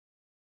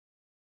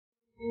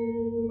I'd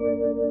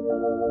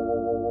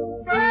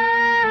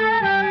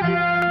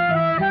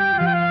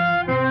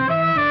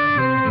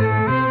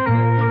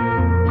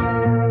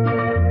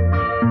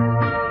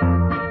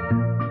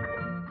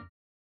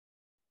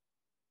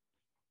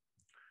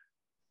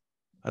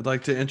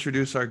like to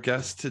introduce our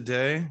guest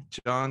today.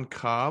 John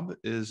Cobb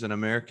is an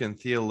American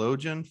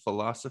theologian,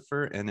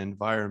 philosopher, and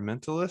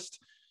environmentalist.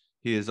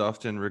 He is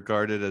often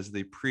regarded as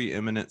the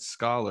preeminent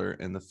scholar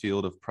in the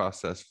field of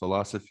process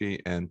philosophy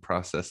and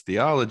process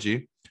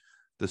theology,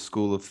 the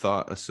school of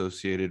thought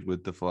associated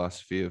with the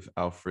philosophy of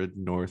Alfred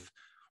North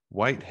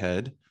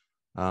Whitehead.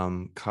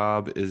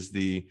 Cobb is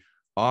the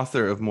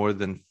author of more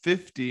than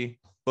 50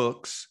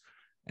 books,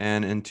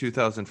 and in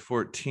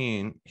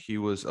 2014, he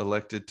was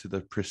elected to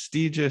the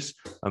prestigious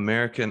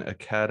American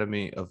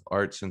Academy of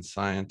Arts and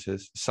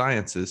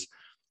Sciences.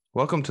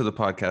 Welcome to the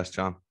podcast,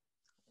 John.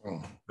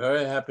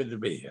 Very happy to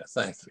be here.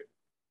 Thank you.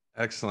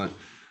 Excellent.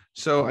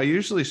 So I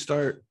usually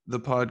start the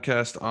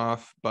podcast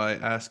off by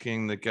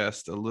asking the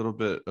guest a little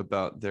bit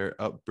about their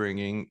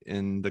upbringing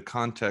in the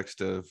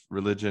context of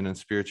religion and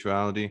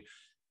spirituality.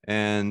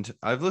 And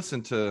I've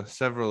listened to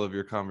several of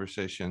your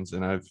conversations,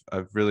 and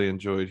I've really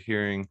enjoyed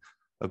hearing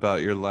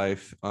about your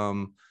life.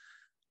 I'm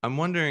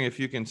wondering if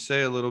you can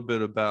say a little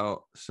bit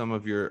about some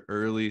of your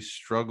early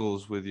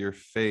struggles with your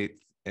faith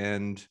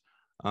and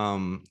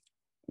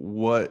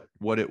what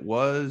it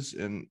was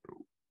and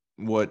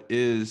what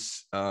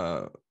it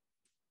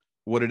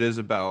is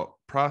about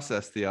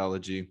process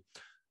theology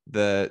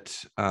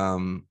that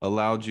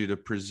allowed you to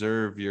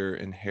preserve your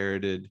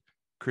inherited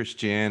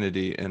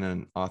Christianity in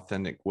an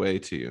authentic way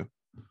to you.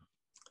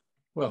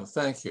 Well,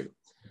 thank you.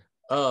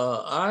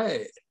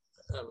 I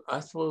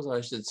suppose I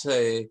should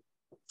say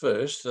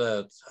first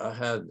that I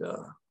had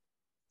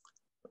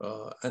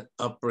an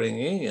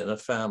upbringing in a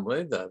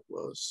family that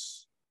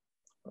was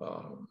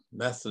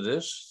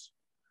Methodist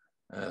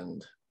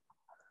and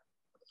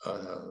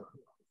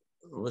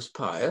was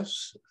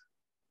pious,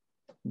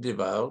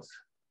 devout.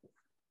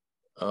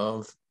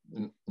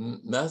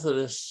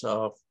 Methodists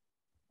are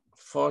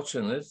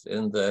fortunate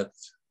in that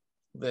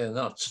they're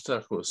not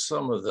stuck with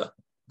some of the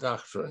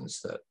doctrines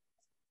that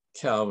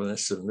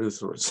Calvinists and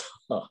Lutherans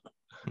are.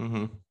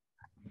 Mm-hmm.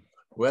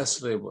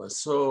 Wesley was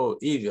so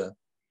eager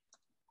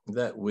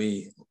that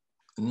we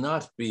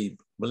not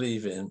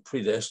believe in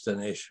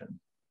predestination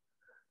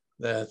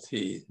that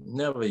he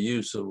never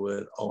used the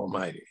word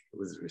Almighty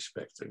with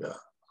respect to God.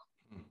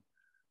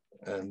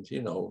 And,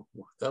 you know,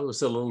 that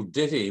was a little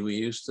ditty we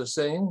used to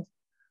sing.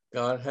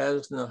 God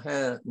has no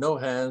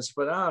hands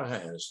but our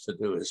hands to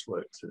do his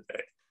work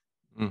today.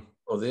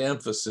 Well, the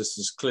emphasis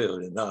is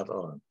clearly not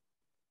on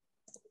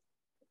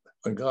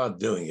God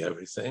doing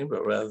everything,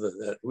 but rather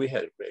that we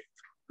had great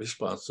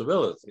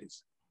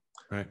responsibilities.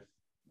 Right.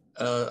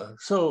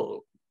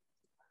 So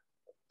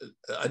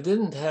I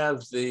didn't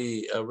have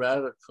the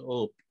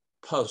radical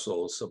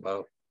puzzles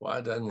about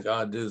why doesn't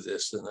God do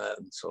this and that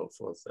and so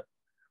forth that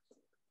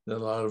a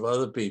lot of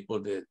other people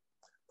did.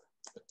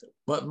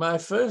 But my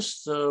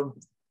first,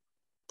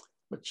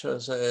 which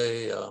was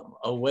a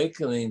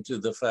awakening to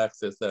the fact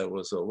that there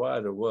was a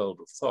wider world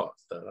of thought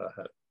that I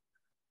had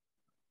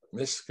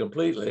missed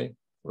completely,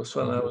 was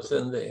when I was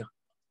in the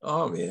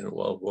Army in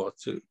World War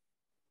II.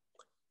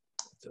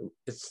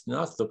 It's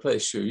not the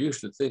place you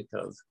usually think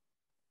of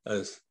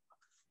as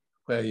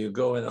where you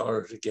go in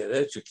order to get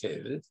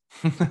educated.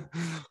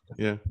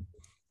 Yeah.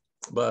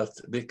 But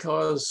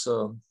because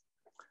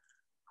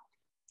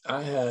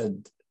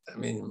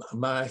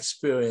my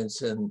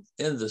experience in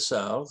the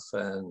South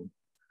and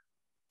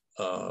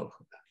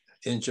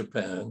in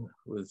Japan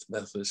with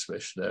Methodist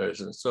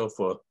missionaries and so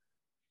forth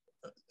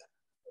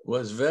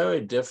was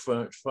very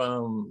different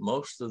from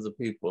most of the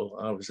people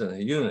I was in a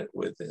unit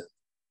with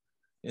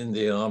in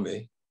the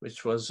Army,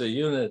 which was a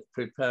unit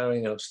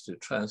preparing us to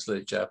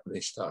translate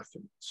Japanese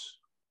documents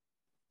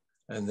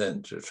and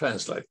then to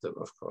translate them,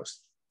 of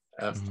course,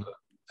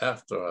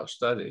 after our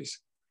studies.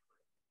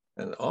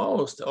 And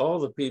almost all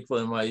the people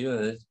in my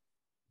unit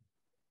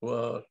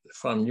were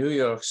from New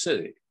York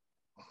City.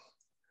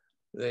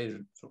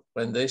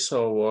 When they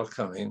saw war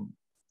coming,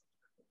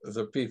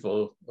 the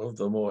people of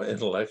the more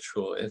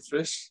intellectual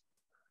interests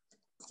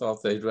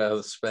thought they'd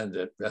rather spend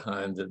it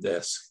behind the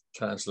desk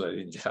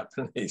translating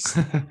Japanese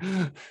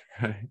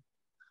right.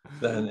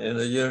 than in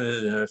a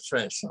unit in a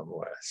trench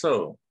somewhere.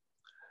 So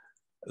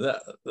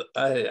that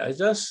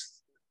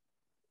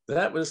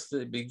was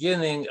the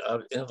beginning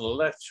of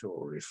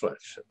intellectual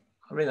reflection.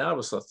 I mean, I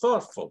was a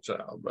thoughtful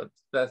child, but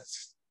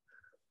that's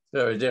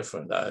very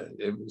different.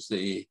 It was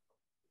the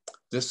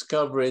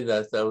discovery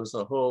that there was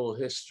a whole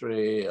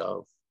history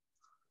of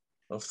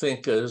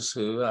thinkers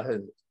who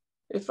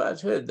if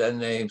I'd heard their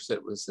names,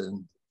 it was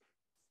in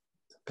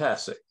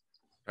passing.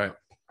 Right.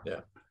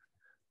 Yeah.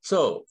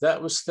 So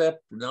that was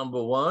step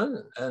number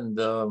one. And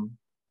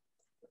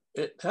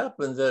it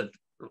happened that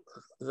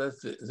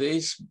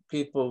these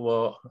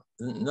people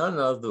none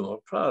of them were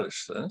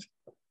Protestant,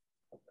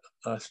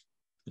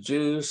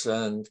 Jews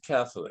and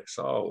Catholics,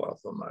 all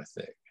of them, I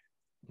think.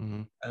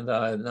 Mm-hmm. And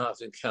I had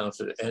not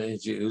encountered any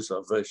Jews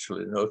or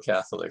virtually no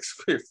Catholics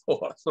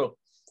before. So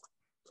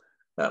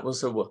that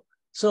was a,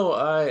 so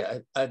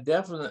I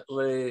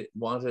definitely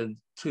wanted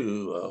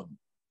to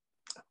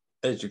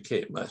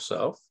educate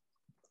myself.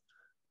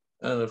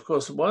 And of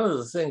course, one of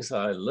the things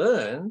I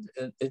learned,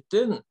 it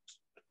didn't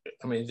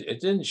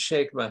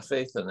shake my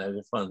faith in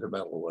any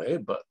fundamental way,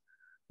 but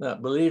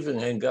that believing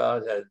in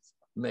God had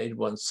made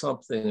one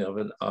something of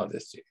an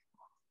oddity.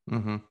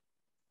 Mm-hmm.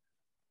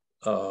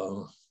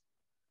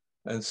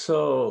 And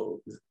so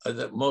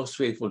that most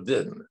people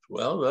didn't.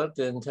 Well, that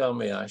didn't tell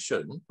me I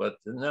shouldn't, but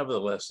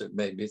nevertheless, it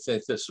made me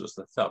think this was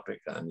the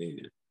topic I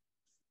needed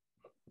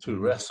to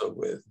wrestle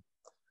with.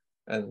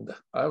 And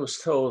I was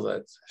told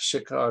that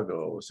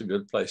Chicago was a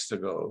good place to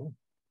go.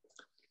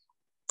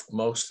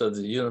 Most of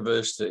the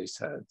universities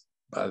had,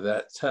 by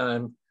that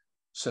time,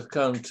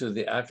 succumbed to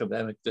the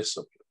academic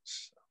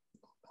disciplines.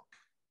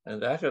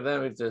 And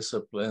academic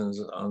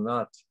disciplines are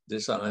not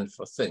designed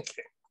for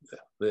thinking.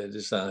 They're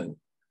designed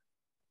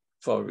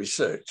for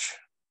research.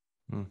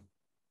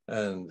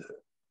 And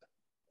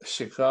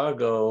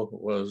Chicago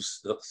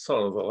was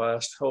sort of the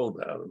last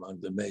holdout among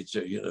the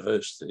major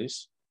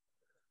universities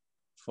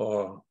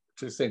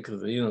to think of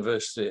the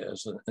university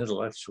as an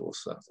intellectual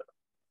center.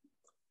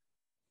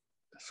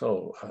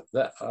 So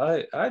that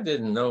I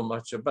didn't know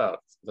much about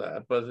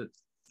that, but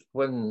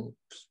when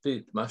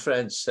my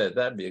friends said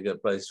that'd be a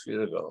good place for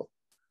you to go,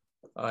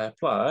 I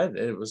applied.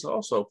 It was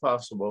also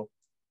possible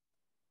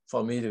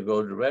for me to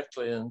go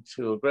directly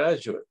into a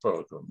graduate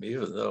program,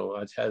 even though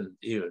I hadn't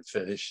even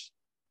finished.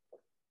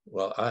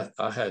 Well,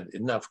 I had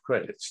enough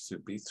credits to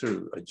be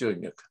through a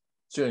junior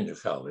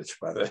college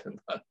by then.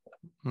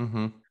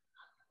 Mm-hmm.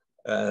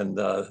 And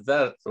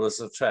that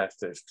was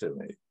attractive to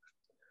me.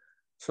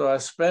 So I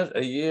spent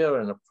a year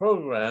in a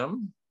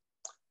program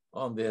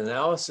on the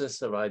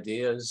analysis of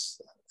ideas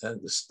and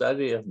the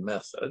study of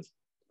method.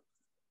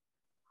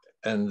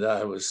 And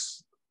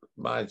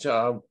my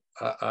job,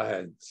 I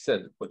had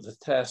said, but the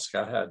task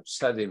I had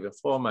studied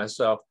before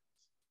myself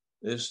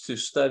is to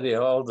study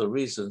all the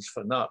reasons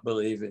for not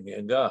believing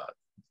in God.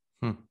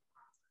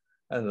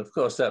 And of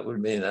course, that would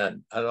mean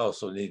I'd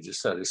also need to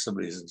study some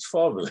reasons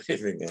for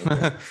believing in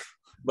God.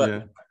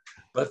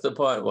 But the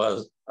point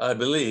was, I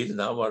believed,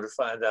 and I wanted to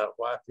find out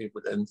why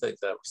people didn't think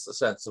that was the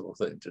sensible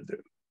thing to do.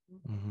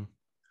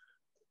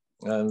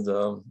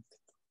 And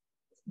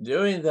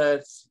during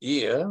that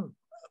year,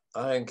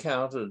 I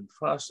encountered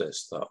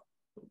process thought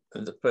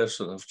in the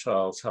person of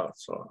Charles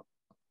Hartshorne.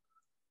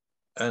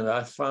 And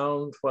I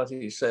found what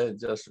he said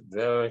just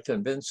very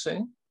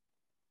convincing.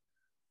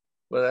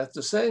 But at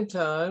the same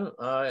time,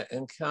 I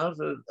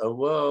encountered a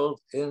world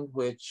in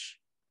which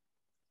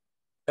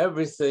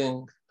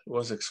everything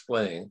was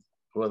explained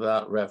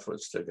without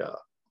reference to God.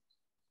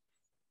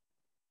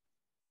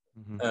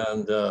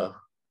 And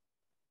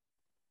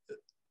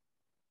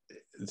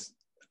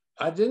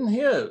I didn't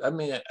hear,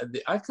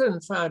 I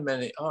couldn't find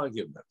many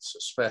arguments,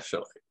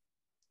 especially.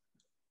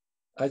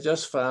 I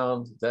just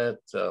found that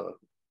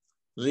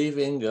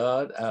leaving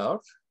God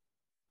out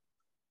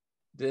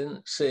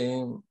didn't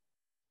seem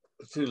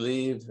to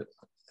leave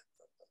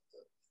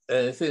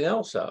anything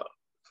else out.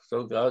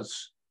 So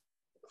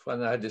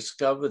when I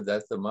discovered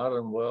that the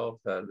modern world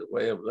had a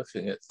way of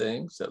looking at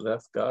things that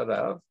left God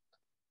out,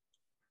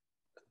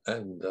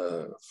 and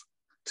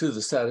to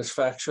the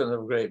satisfaction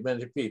of a great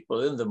many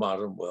people in the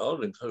modern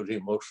world,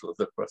 including most of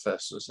the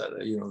professors at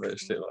a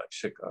university like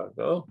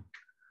Chicago,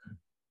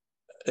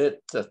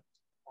 it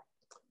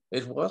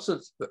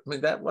wasn't,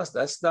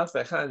 that's not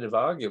the kind of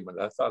argument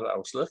I thought I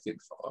was looking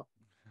for.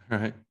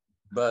 Right.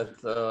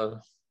 But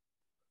the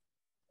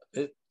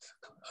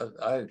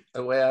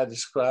way I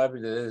describe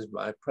it is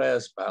my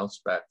prayers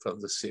bounce back from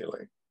the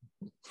ceiling.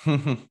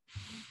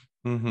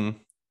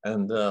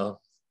 And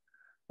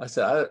I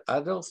said, I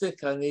don't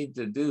think I need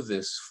to do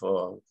this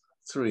for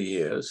 3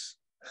 years.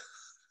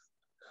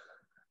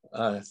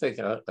 I think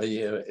a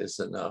year is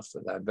enough,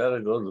 and I better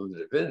go to the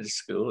divinity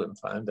school and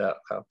find out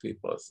how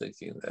people are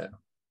thinking there.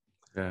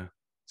 Yeah.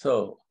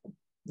 So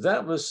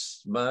that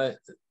was my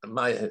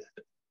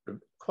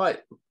quite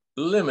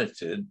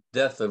limited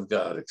death of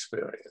God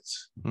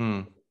experience.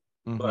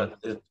 But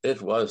it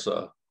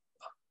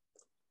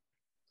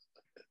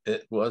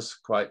was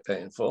quite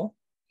painful.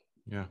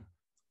 Yeah.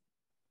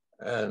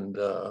 And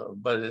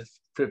but it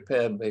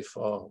prepared me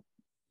for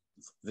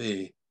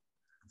the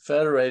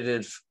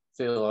Federated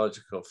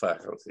Theological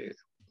Faculty.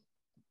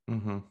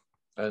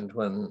 And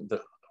when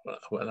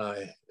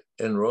I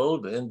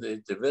enrolled in the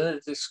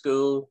divinity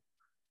school,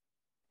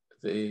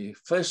 the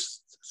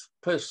first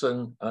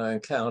person I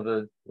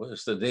encountered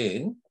was the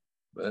dean,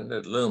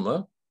 Bernard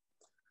Loomer,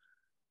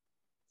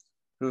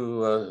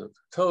 who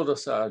told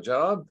us our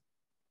job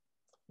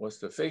was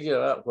to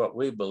figure out what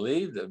we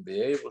believed and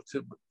be able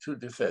to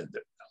defend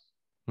it.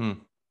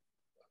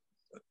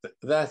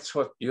 That's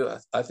what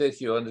I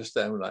think you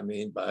understand what I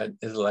mean by an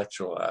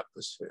intellectual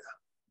atmosphere.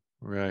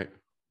 Right.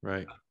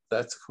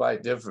 That's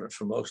quite different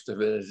from most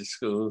divinity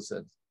schools.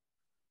 And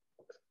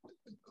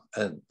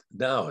and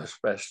now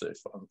especially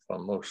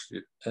from most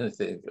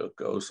anything that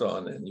goes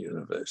on in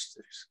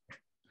universities.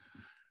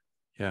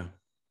 Yeah.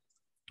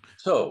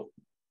 So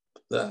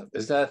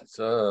is that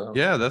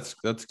yeah, that's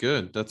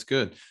good. That's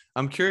good.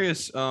 I'm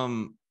curious,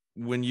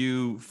 when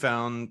you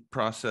found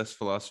process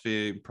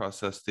philosophy,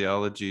 process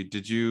theology,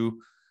 did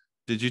you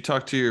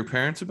talk to your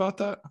parents about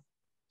that?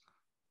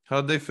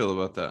 How'd they feel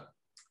about that?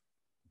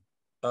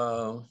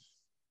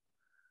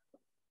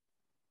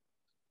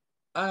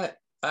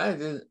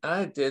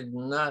 I did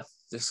not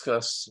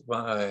discuss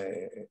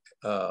my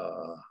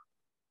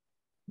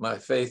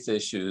faith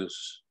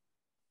issues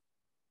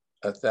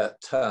at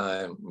that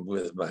time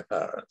with my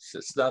parents.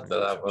 It's not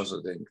that I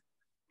wasn't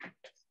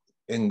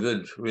in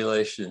good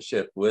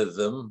relationship with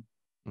them.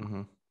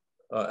 Mm-hmm.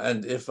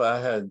 And if I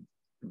had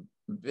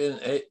been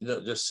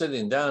just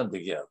sitting down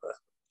together,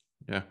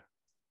 yeah,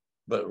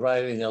 but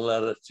writing a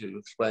letter to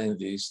explain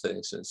these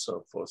things and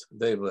so forth,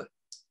 they were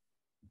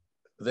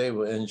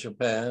in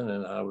Japan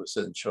and I was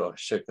in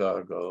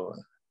Chicago.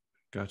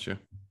 Gotcha.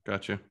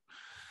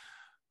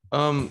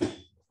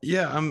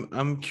 Yeah,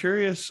 I'm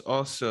curious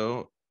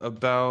also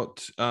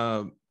about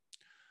how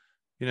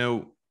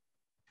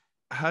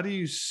do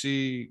you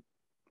see,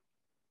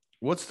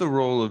 what's the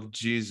role of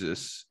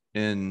Jesus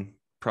in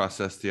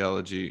process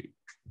theology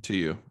to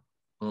you?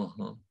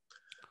 Mm-hmm.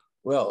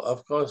 Well,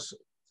 of course,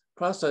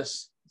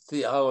 process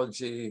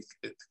theology,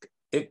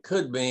 it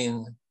could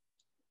mean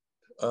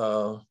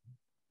a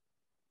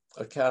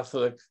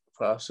Catholic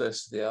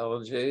process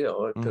theology,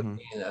 or it could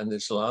mean an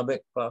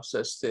Islamic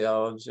process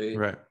theology,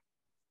 right,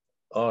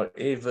 or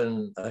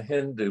even a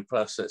Hindu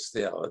process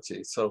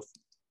theology. So,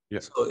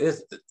 yeah, so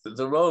if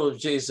the role of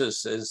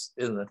Jesus is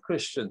in the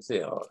Christian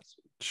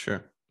theology.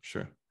 Sure.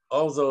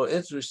 Although,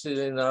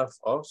 interestingly enough,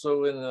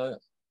 also in a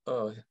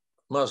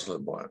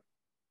Muslim one.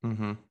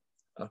 Mm-hmm.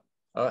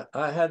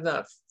 I had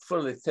not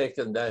fully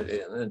taken that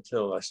in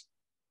until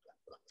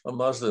a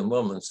Muslim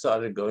woman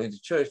started going to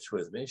church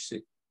with me.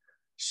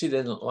 She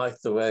didn't like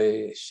the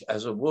way,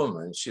 as a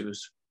woman, she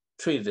was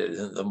treated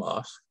in the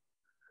mosque.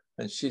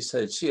 And she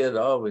said she had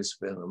always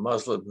been a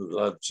Muslim who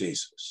loved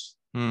Jesus.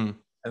 Mm.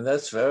 And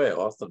that's very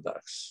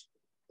orthodox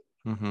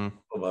Mm-hmm.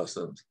 for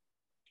Muslims.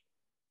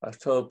 I've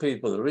told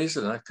people the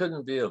reason I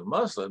couldn't be a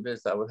Muslim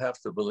is I would have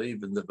to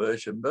believe in the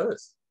virgin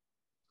birth.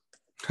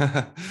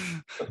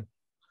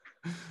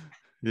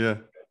 yeah.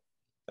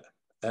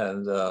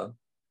 And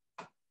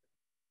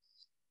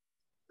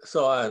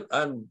so I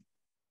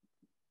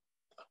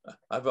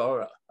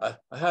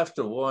have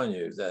to warn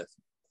you that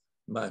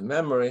my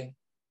memory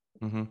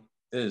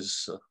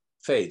is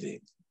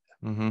fading.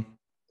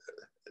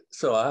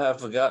 So I have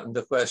forgotten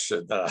the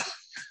question that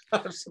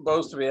I'm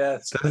supposed to be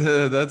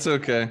answering. That's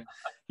okay.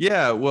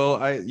 Yeah,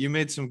 well, you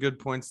made some good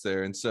points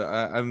there, and so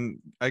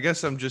I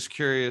guess I'm just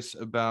curious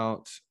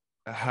about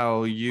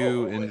how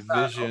you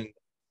envision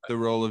the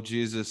role of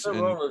Jesus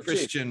in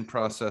Christian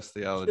process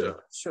theology.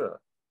 Sure.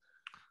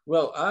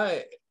 Well,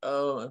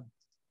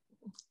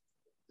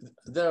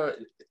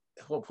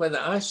 when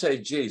I say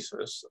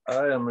Jesus,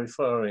 I am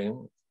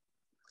referring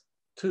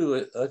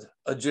to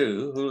a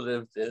Jew who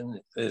lived in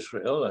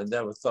Israel. I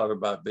never thought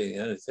about being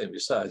anything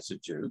besides a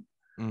Jew.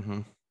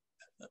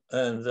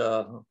 And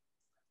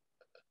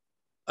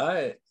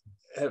I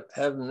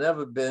have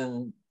never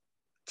been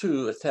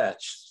too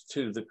attached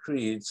to the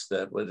creeds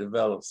that were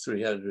developed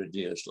 300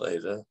 years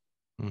later.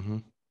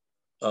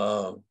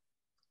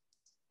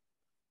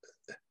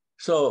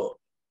 So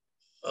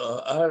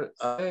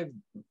I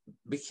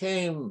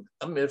became,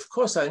 I mean, of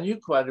course, I knew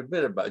quite a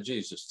bit about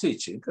Jesus'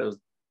 teaching because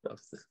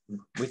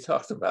we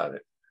talked about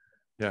it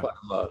quite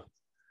a lot.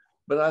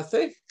 But I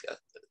think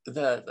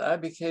that I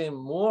became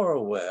more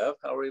aware of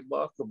how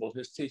remarkable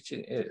his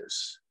teaching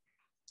is.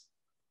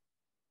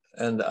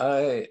 And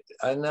I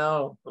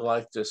now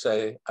like to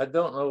say, I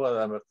don't know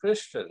whether I'm a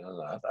Christian or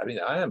not. I mean,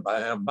 I am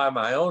by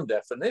my own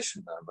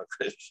definition, I'm a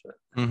Christian.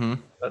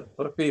 But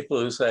for people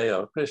who say,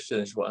 oh,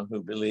 Christian is one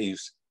who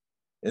believes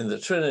in the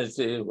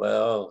Trinity,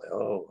 well,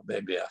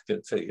 maybe I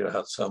can figure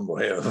out some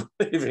way of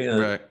believing in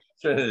the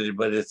Trinity,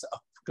 but it's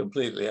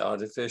completely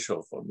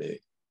artificial for me.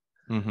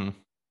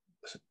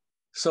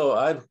 So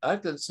I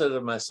consider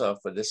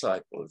myself a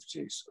disciple of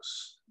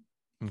Jesus.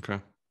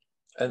 Okay.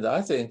 And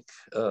I think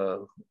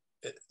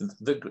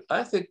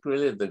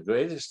really the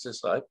greatest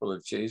disciple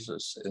of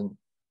Jesus in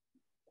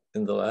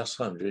the last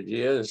 100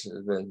 years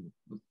has been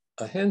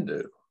a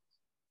Hindu,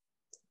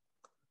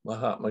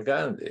 Mahatma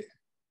Gandhi.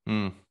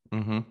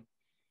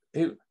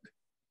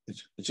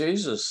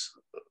 Jesus'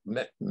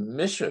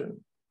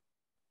 mission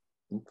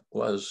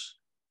was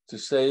to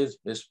save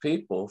his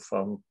people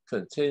from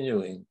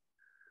continuing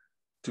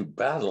to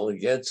battle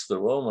against the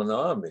Roman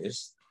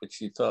armies, which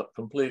he thought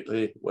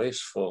completely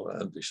wasteful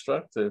and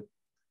destructive,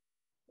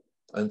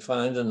 and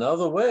find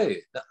another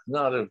way,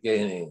 not of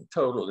gaining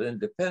total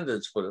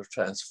independence, but of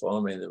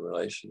transforming the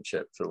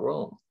relationship to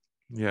Rome.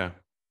 Yeah.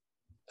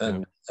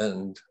 And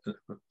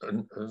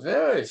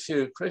very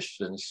few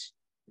Christians,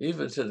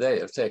 even today,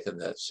 have taken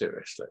that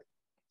seriously.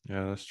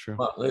 Yeah, that's true.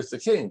 Martin Luther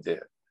King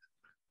did.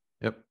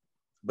 Yep.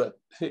 but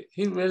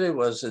he really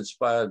was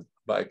inspired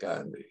by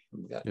Gandhi.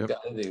 Yep.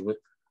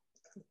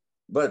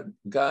 But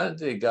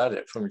Gandhi got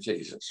it from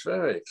Jesus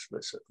very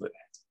explicitly.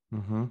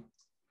 Mm-hmm.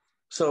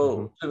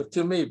 So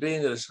to me,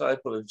 being a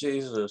disciple of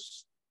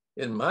Jesus,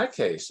 in my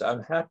case,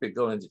 I'm happy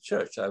going to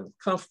church. I'm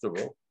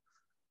comfortable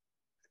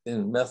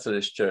in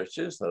Methodist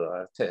churches that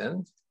I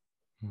attend.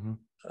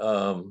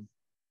 Mm-hmm.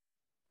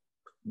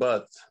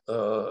 But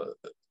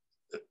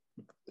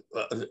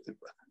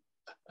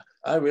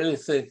I really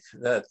think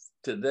that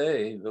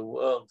today the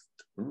world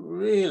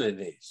really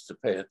needs to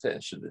pay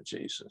attention to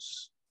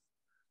Jesus.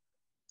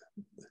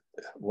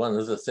 One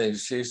of the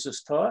things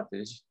Jesus taught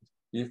is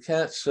you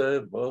can't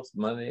serve both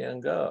money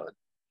and God.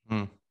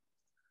 Mm.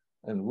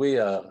 And we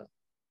are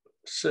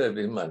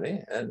serving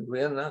money and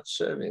we're not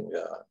serving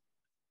God.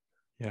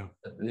 Yeah.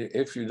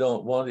 If you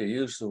don't want to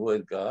use the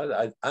word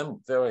God,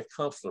 I'm very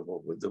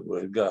comfortable with the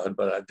word God,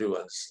 but I do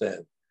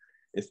understand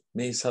it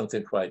means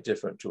something quite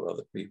different to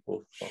other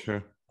people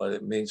from what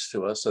it means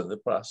to us in the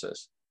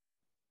process.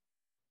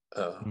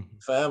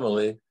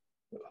 Family,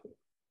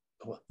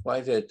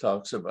 Whitehead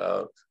talks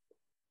about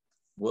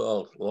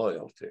world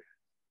loyalty.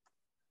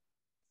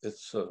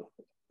 It's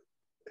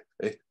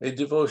a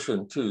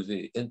devotion to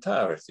the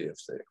entirety of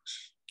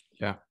things.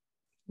 Yeah.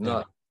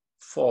 Not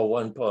for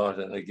one part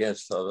and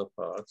against other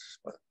parts.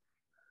 But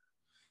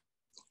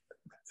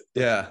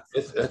yeah.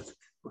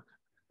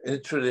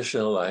 In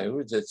traditional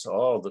language, it's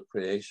all the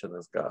creation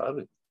of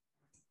God.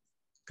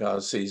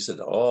 God sees it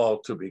all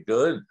to be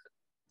good.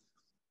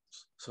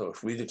 So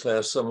if we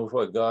declare some of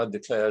what God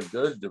declared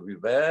good to be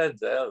bad,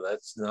 well,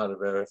 that's not a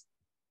very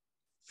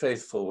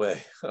faithful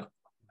way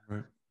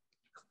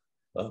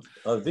of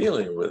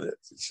dealing with it.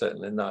 It's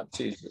certainly not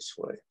Jesus'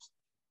 way.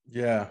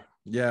 Yeah.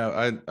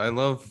 I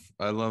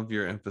love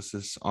your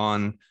emphasis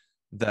on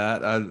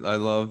that. I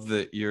love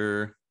that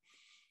your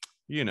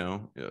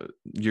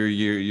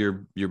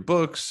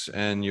books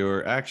and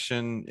your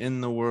action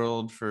in the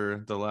world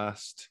for the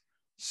last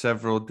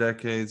several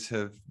decades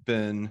have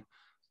been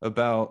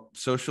about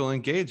social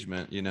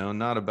engagement,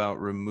 not about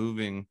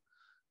removing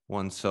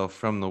oneself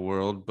from the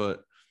world,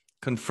 but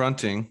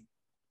confronting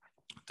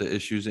the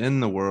issues in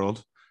the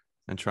world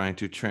and trying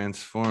to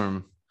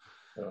transform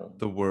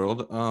the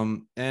world.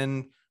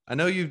 And I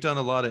know you've done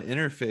a lot of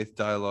interfaith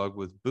dialogue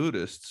with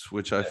Buddhists,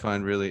 which I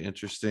find really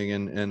interesting.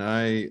 And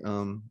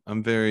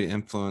I'm very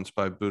influenced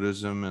by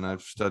Buddhism, and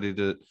I've studied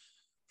it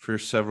for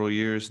several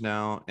years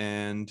now.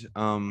 And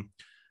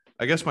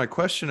I guess my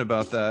question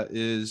about that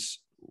is,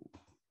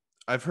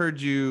 I've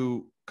heard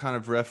you kind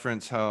of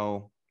reference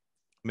how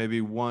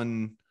maybe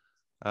one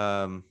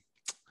thing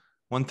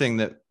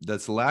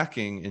that's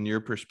lacking in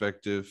your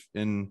perspective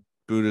in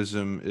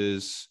Buddhism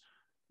is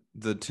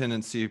the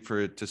tendency for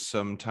it to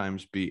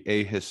sometimes be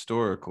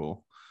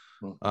ahistorical.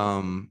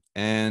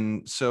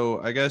 And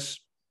so I guess,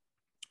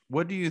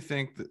 what do you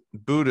think that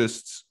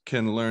Buddhists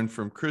can learn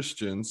from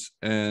Christians,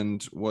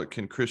 and what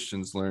can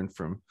Christians learn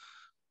from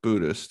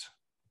Buddhists?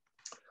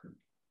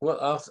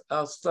 Well,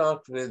 I'll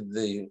start with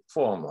the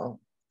former.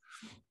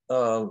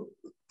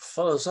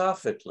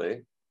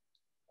 Philosophically,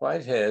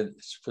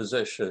 Whitehead's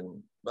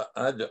position,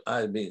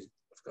 I mean,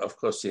 of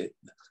course, he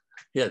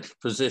had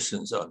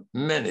positions on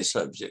many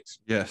subjects.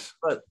 Yes.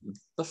 But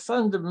the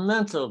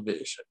fundamental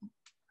vision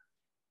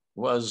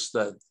was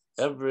that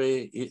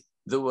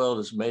the world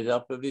is made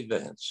up of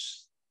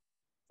events,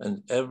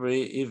 and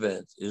every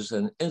event is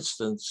an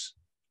instance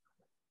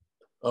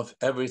of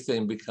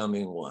everything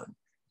becoming one.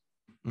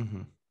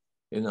 Mm-hmm.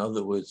 In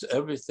other words,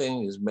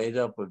 everything is made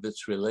up of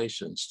its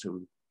relations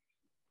to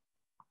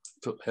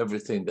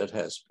everything that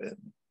has been.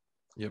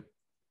 Yep.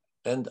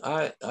 And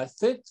I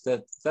think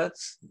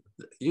that's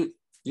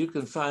you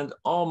can find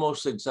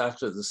almost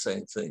exactly the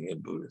same thing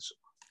in Buddhism.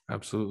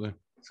 Absolutely.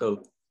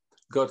 So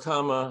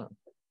Gautama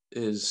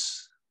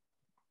is,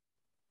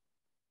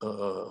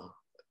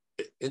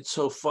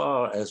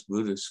 insofar as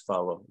Buddhists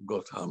follow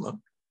Gautama,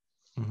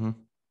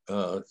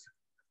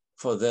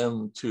 for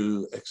them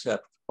to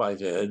accept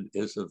Whitehead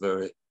is a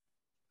very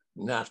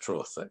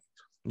natural thing.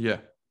 Yeah.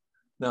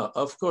 Now,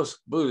 of course,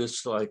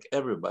 Buddhists, like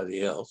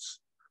everybody else,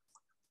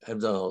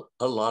 have done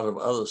a lot of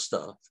other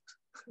stuff.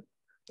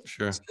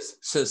 Sure.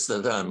 Since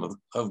the time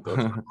of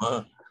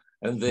Gautama,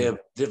 and they have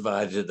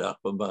divided up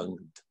among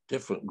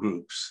different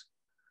groups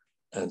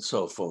and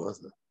so forth.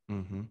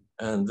 Mm-hmm.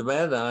 And the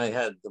man I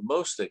had the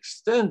most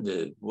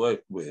extended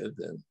work with,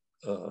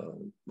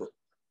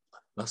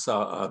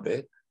 Masao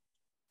Abe,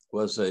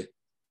 was a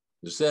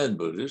Zen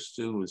Buddhist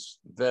who was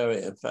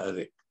very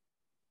emphatically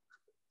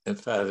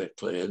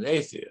an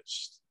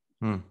atheist.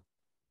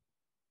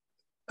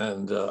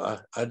 And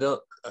I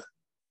don't,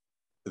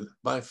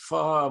 by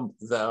far,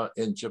 there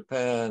in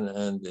Japan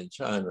and in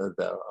China,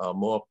 there are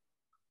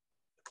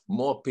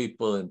more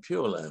people in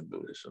Pure Land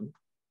Buddhism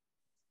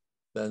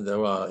than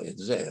there are in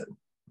Zen.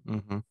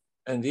 Mm-hmm.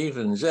 And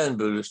even Zen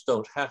Buddhists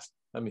don't have,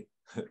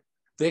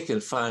 they can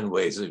find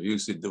ways of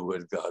using the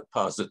word God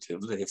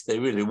positively if they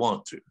really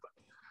want to.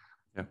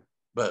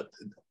 But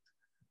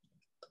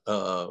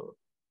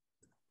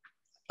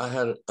I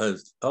had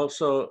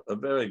also a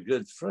very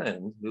good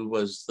friend who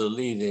was the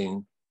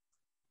leading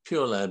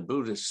Pure Land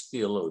Buddhist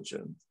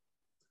theologian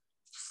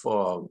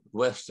for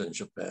Western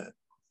Japan.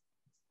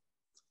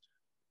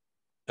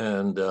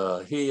 And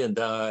he and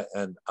I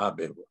and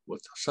Abe,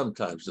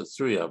 sometimes the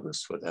three of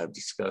us would have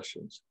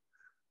discussions.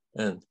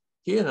 And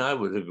he and I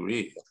would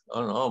agree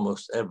on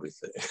almost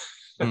everything.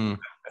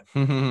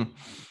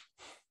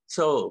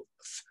 So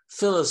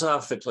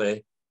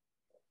philosophically,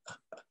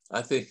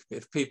 I think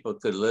if people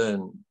could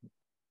learn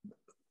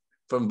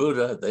from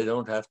Buddha, they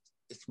don't have to,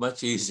 it's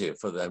much easier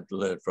for them to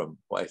learn from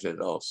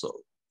Whitehead also.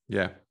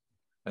 Yeah.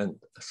 And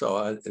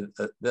so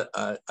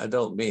I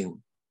don't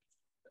mean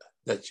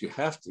that you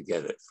have to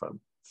get it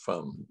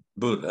from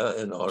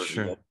Buddha in order to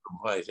get it from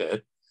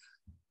Whitehead,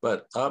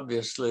 but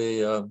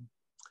obviously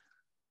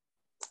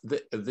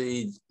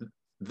the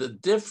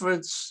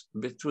difference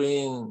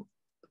between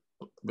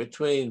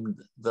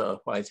the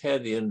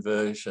Whiteheadian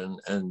version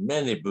and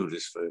many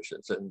Buddhist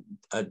versions, and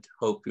I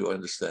hope you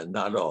understand,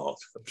 not all.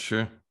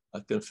 Sure. I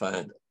can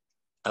find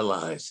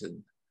allies,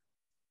 and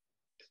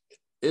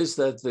is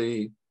that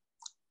the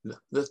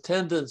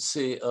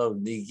tendency of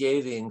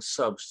negating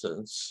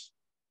substance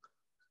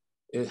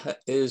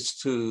is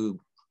to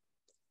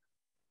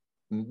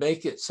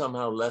make it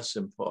somehow less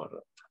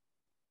important.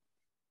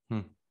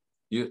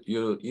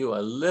 You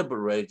are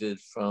liberated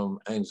from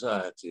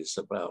anxieties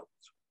about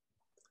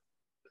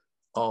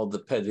all the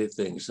petty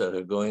things that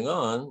are going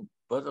on,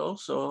 but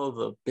also all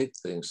the big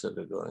things that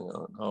are going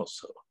on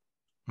also.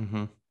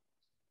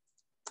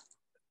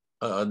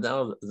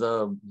 Now,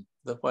 the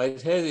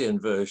Whiteheadian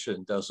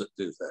version doesn't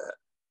do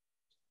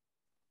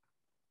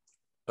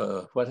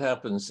that. What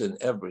happens in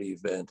every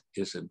event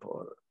is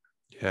important.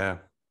 Yeah.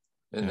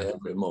 In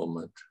every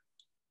moment.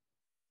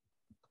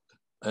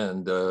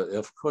 And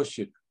of course,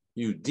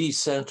 you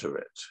decenter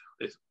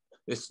it.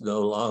 It's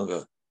no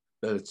longer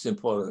that it's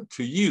important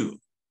to you.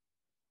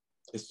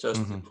 It's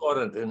just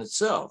important in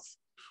itself.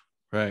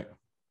 Right.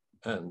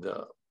 And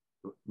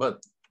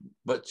but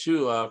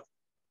you are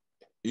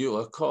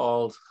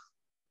called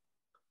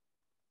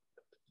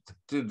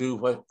to do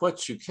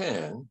what you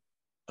can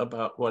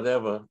about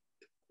whatever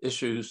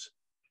issues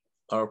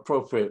are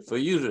appropriate for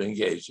you to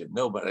engage in.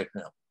 Nobody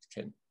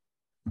can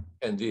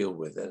deal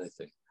with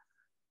anything.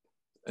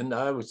 And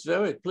I was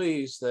very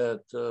pleased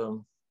that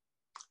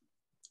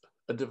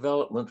a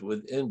development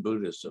within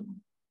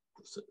Buddhism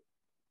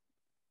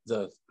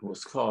that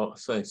was called,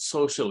 saying,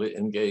 socially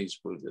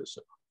engaged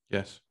Buddhism.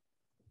 Yes.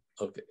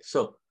 Okay.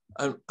 So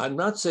I'm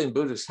not saying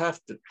Buddhists have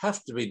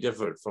to be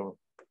different from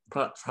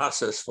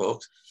process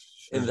folks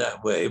in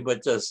that way,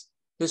 but just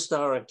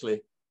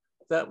historically,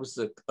 that was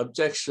the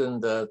objection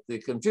that the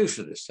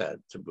Confucianists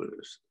had to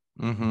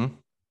Buddhism.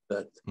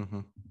 That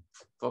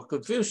for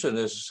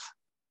Confucianists,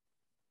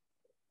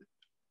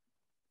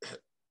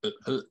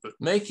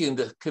 making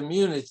the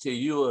community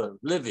you are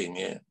living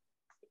in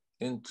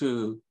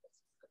into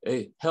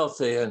a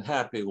healthy and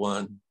happy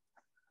one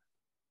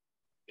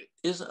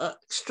is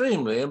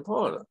extremely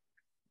important.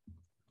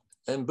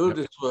 And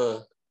Buddhists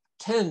were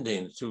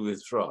tending to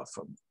withdraw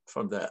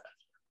from that.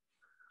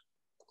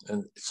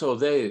 And so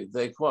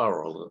they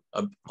quarreled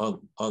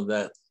on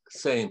that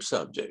same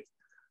subject.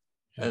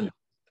 And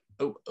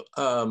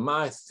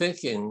my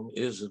thinking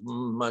is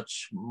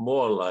much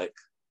more like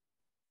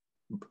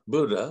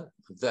Buddha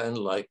than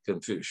like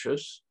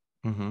Confucius.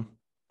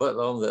 But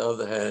on the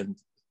other hand,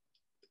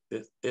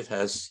 it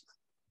has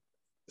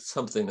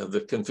something of the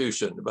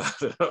Confucian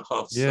about it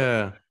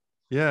also.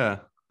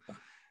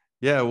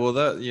 Yeah. Well,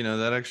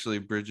 that actually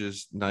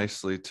bridges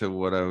nicely to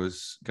what I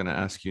was going to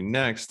ask you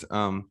next.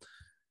 I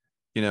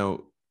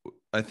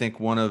think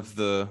one of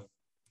the,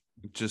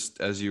 just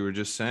as you were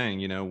just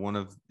saying, one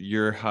of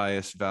your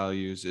highest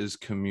values is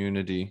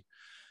community.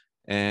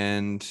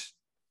 And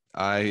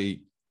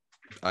I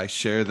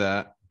share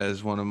that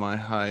as one of my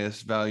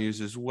highest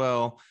values as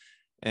well.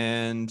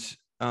 And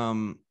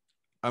I'm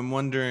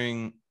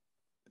wondering,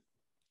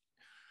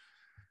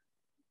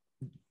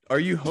 are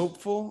you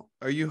hopeful?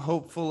 Are you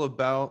hopeful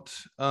about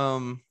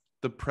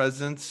the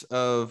presence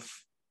of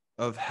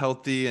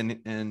healthy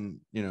and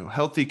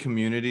healthy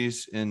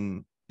communities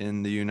in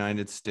the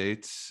United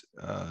States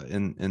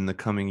in the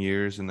coming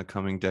years, in the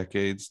coming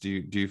decades?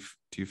 Do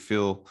you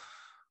feel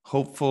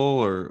hopeful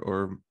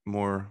or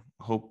more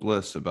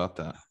hopeless about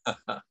that?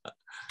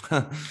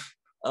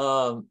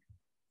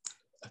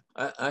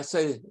 I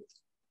say,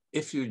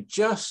 if you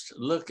just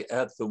look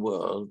at the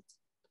world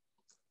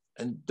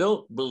and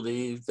don't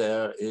believe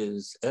there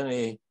is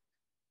any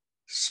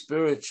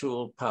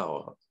spiritual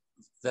power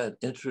that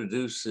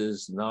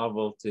introduces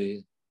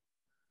novelty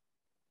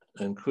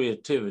and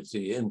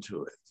creativity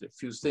into it,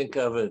 if you think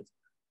of it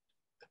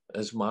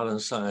as modern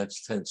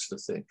science tends to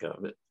think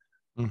of it,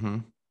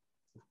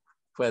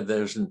 where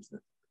there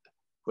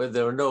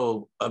are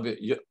no,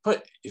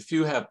 if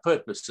you have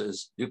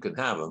purposes, you can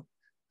have them,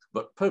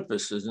 but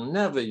purpose is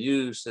never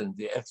used in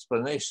the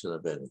explanation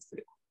of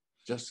anything.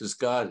 Just as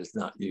God is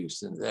not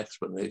used in the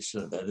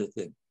explanation of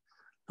anything,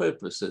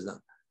 purpose is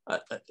not.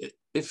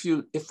 If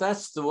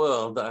that's the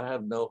world, I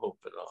have no hope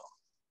at all.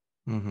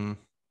 Mm-hmm.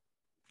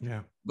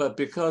 Yeah. But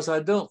because I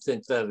don't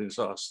think that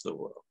exhausts the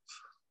world.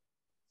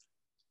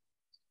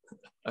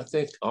 I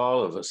think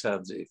all of us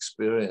have the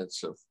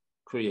experience of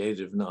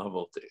creative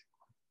novelty.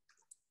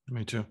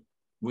 Me too.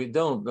 We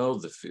don't know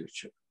the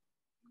future.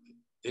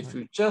 If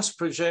you just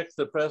project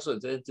the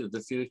present into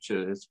the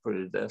future, it's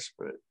pretty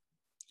desperate.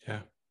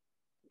 Yeah.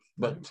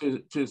 But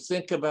to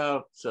think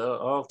about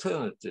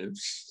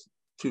alternatives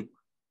to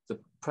the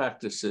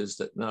practices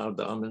that now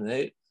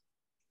dominate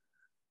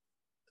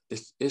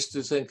is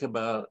to think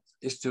about,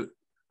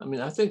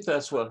 I think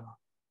that's what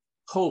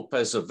hope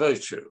as a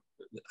virtue,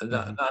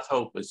 not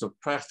hope as a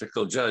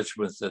practical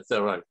judgment that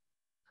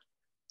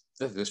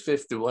there's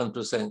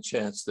 51%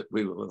 chance that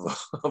we will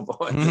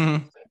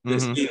avoid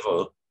this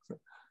evil.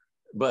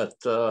 But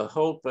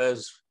hope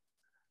as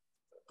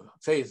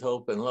faith,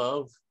 hope, and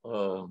love,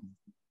 the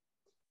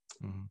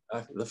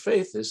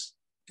faith is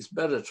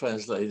better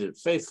translated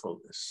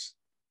faithfulness.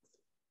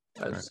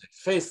 I'd say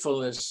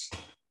faithfulness,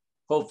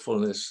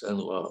 hopefulness, and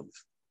love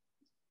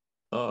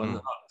are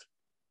not,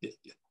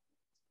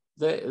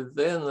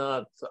 they're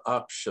not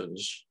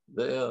options.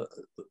 They're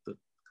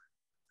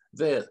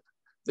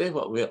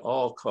what we're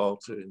all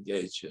called to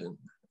engage in.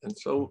 And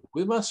so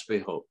we must be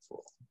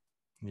hopeful.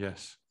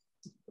 Yes.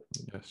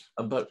 Yes.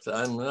 But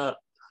I'm not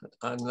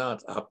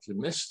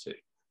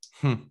optimistic.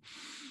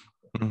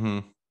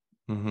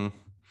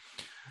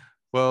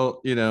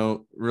 Well,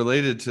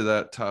 related to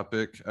that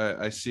topic,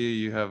 I see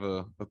you have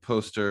a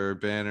poster or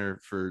banner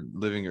for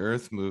Living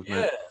Earth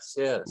movement.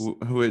 Yes.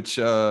 Which,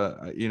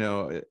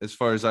 as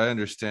far as I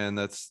understand,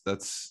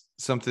 that's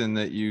something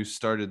that you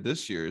started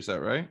this year. Is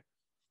that right?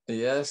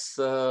 Yes.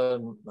 I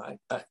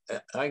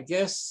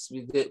guess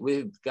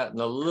we've gotten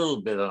a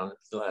little bit on it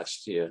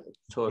last year,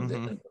 toward the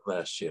end of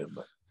last year.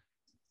 But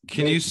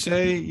can you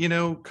say,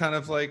 kind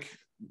of like,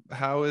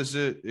 how is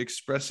it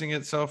expressing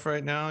itself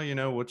right now?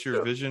 What's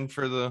your vision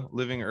for the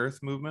Living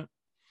Earth movement?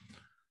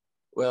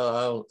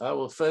 Well, I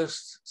will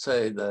first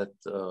say that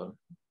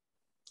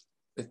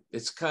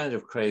it's kind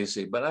of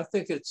crazy, but I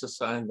think it's a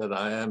sign that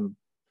I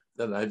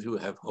do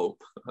have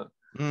hope.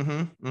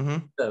 That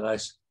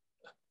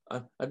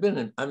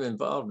I'm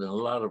involved in a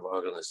lot of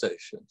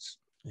organizations.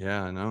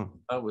 Yeah, I know.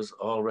 I was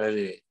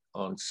already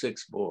on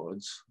 6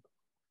 boards.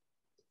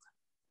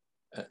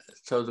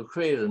 So to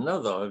create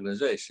another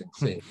organization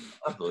seemed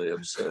utterly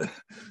absurd.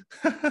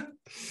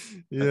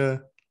 Yeah.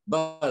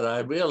 But I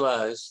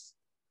realized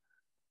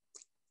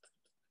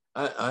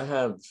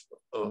I've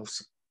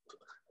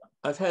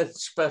had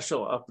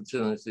special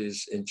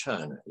opportunities in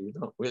China. You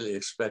don't really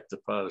expect a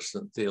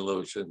Protestant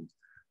theologian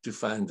to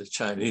find the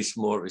Chinese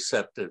more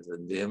receptive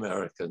than the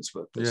Americans,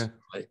 but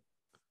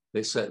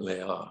they certainly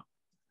are.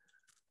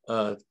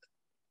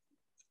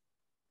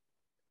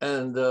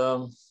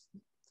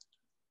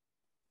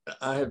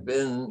 I have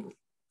been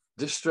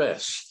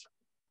distressed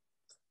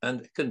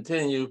and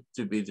continue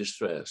to be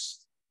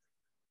distressed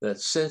that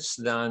since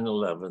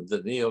 9/11, the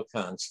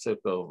neocons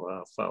took over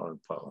our foreign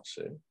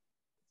policy.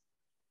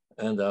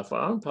 And our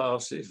foreign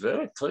policy is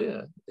very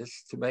clear.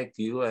 It's to make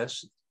the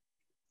US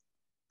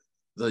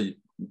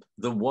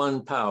the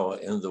one power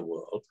in the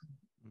world,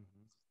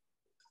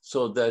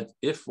 so that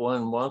if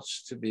one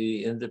wants to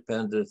be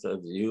independent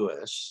of the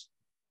US,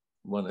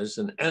 one is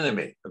an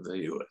enemy of the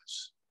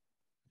US.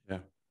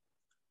 Yeah.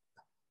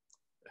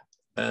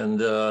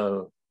 And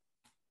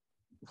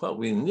what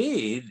we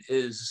need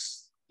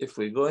is, if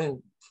we're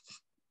going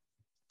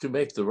to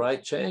make the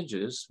right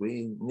changes,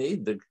 we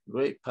need the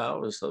great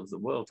powers of the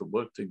world to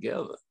work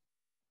together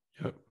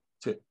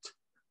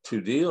to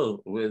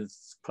deal with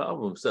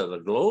problems that are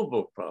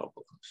global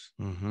problems.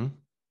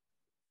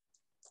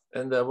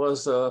 And there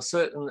was a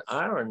certain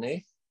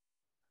irony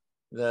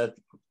that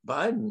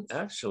Biden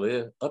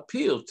actually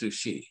appealed to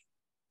Xi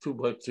to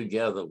work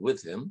together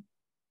with him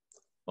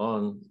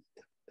on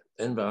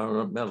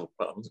environmental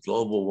problems,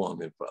 global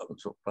warming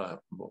problems, or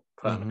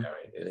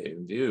primary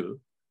in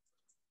view.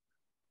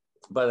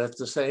 But at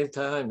the same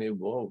time, he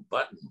wore a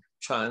button.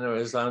 China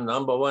is our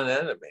 #1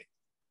 enemy.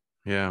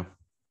 Yeah.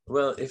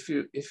 Well, if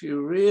you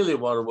really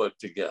want to work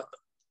together,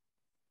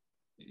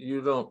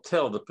 you don't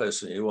tell the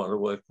person you want to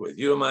work with,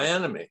 "You're my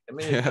enemy." I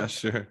mean, yeah,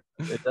 sure.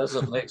 It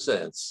doesn't make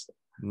sense.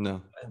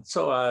 No. And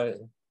so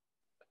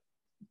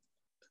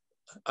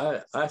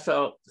I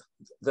felt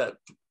that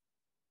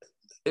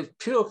it's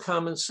pure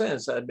common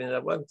sense. I mean, I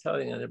wasn't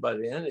telling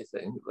anybody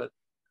anything, but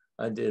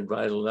I did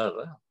write a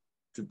letter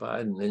to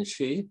Biden and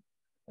Xi,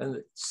 and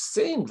it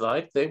seemed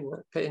like they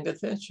weren't paying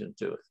attention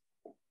to it.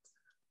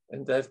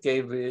 And that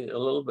gave me a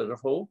little bit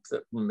of hope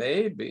that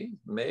maybe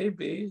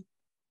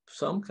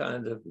some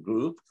kind of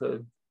group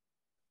could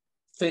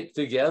think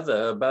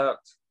together about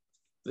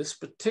this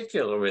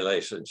particular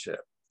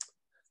relationship.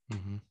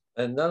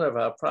 And none of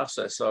our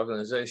process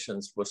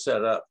organizations were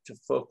set up to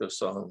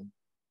focus on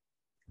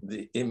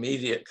the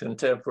immediate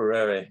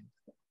contemporary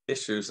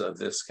issues of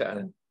this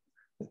kind.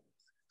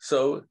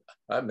 So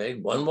I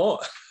made one more.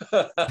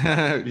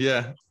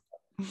 Yeah.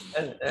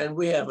 And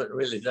we haven't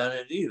really done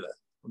it either.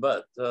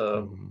 But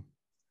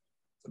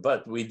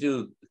we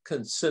do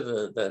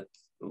consider that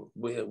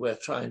we're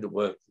trying to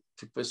work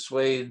to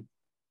persuade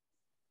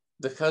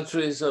the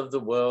countries of the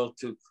world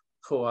to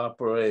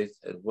cooperate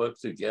and work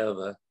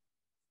together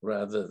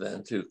rather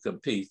than to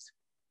compete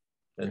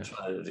and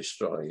try to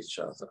destroy each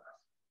other.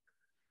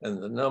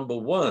 And the number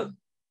one,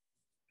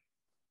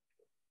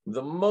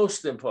 the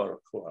most important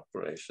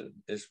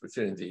cooperation is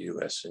between the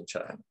US and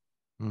China.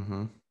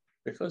 Mm-hmm.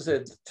 Because they're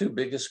the two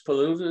biggest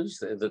polluters,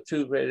 they're the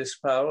two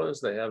greatest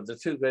powers, they have the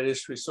two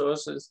greatest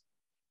resources.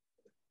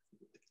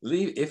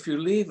 If you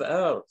leave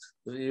out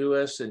the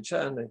US and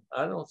China,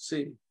 I don't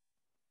see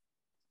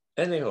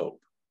any hope.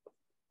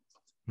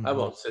 Mm-hmm. I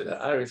won't say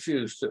that. I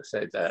refuse to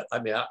say that. I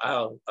mean,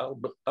 I'll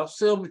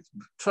still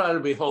try to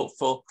be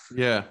hopeful.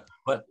 Yeah.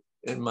 But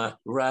in my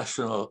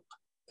rational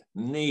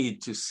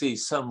need to see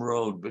some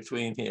road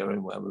between here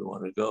and where we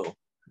want to go.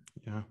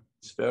 Yeah.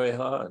 It's very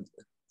hard.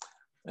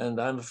 And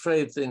I'm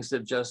afraid things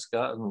have just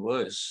gotten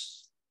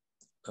worse.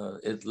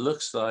 It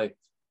looks like,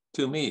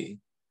 to me,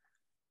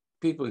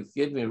 people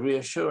give me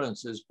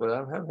reassurances, but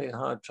I'm having a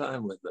hard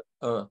time with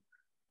it.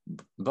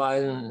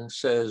 Biden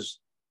says,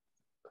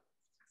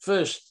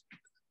 first,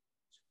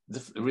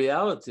 the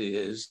reality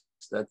is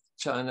that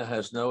China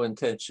has no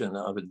intention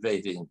of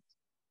invading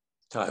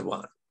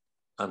Taiwan.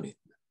 I mean,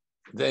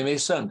 they may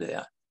someday,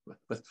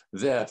 but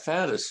their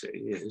fantasy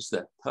is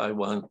that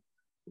Taiwan,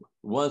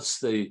 once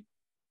the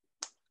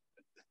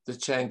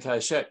Chiang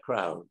Kai-shek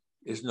crowd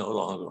is no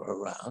longer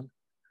around,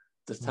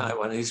 the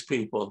Taiwanese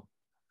people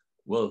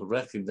will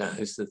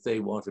recognize that they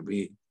want to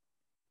be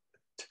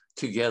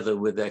together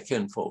with their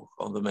kinfolk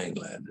on the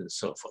mainland and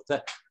so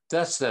forth.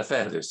 That's their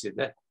fantasy.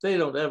 They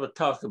don't ever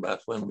talk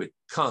about when we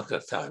conquer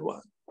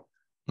Taiwan.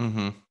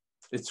 Mm-hmm.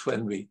 It's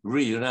when we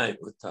reunite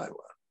with Taiwan.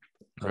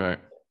 Right.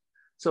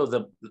 So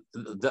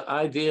the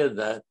idea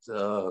that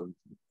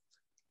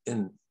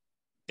in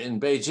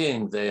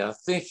Beijing they are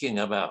thinking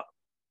about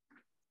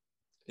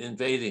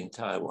invading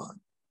Taiwan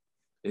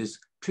is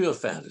pure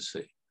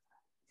fantasy.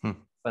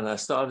 When I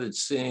started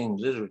seeing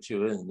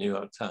literature in the New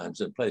York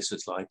Times and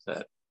places like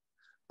that,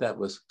 that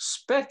was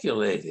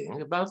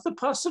speculating about the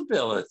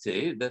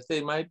possibility that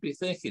they might be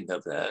thinking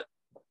of that.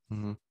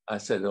 Mm-hmm. I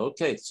said,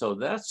 okay, so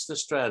that's the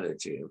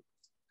strategy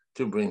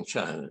to bring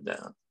China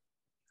down.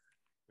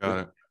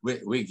 Got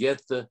it. We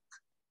get the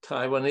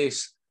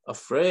Taiwanese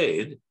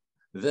afraid,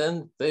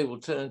 then they will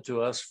turn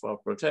to us for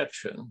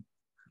protection.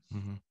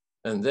 Mm-hmm.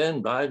 And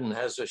then Biden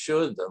has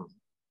assured them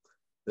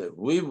that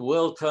we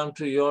will come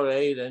to your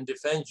aid and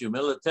defend you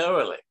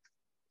militarily.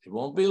 It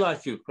won't be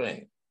like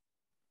Ukraine.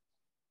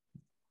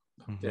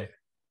 Mm-hmm. Okay,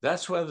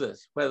 that's where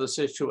the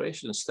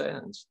situation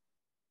stands.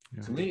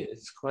 Yeah. To me,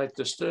 it's quite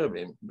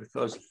disturbing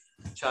because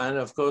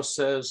China, of course,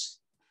 says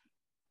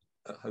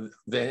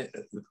they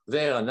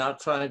are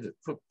not trying to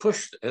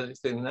push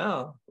anything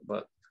now,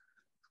 but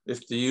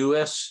if the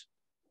US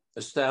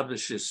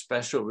establishes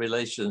special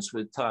relations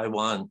with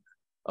Taiwan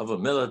of a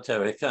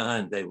military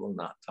kind, they will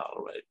not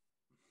tolerate.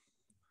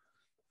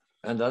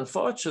 And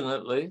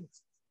unfortunately,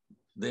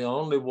 the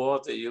only war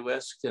the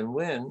US can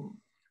win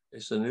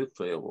is a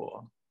nuclear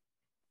war.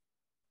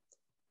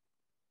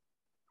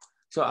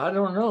 So I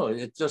don't know,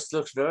 it just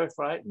looks very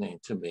frightening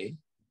to me.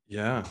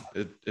 Yeah,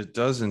 it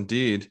does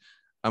indeed.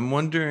 I'm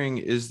wondering,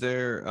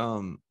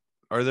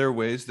 are there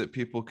ways that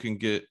people can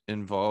get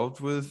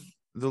involved with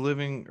the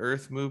Living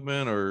Earth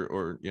movement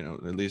or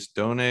at least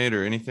donate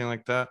or anything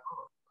like that?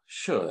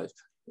 Sure.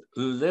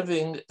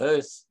 Living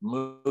Earth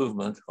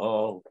movement,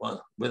 all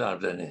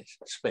without any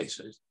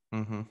spaces,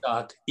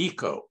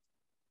 .eco.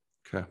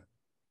 Okay.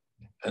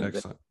 And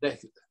excellent.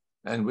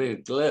 And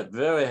we're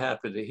very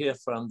happy to hear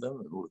from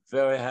them. We're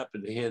very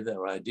happy to hear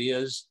their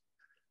ideas.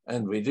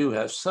 And we do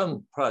have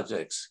some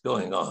projects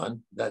going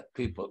on that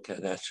people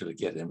can actually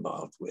get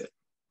involved with.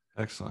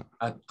 Excellent.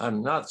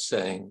 I'm not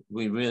saying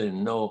we really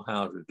know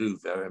how to do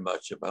very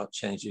much about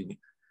changing.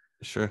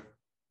 Sure.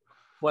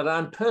 What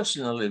I'm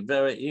personally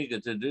very eager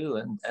to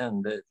do,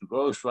 and it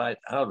grows right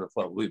out of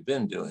what we've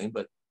been doing,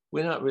 but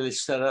we're not really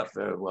set up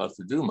very well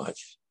to do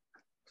much.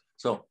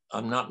 So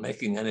I'm not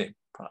making any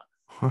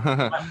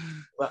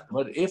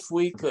but if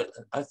we could,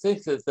 I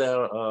think that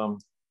there are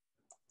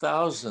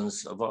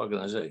thousands of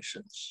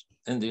organizations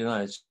in the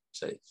United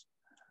States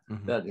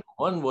that in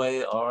one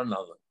way or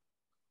another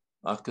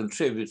are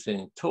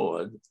contributing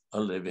toward a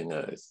living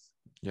earth.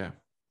 Yeah.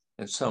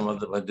 And some of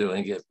them are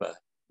doing it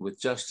with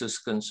justice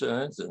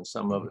concerns, and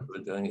some of them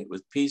are doing it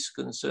with peace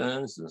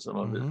concerns, and some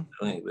of them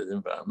are doing it with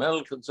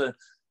environmental concerns.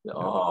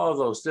 All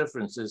those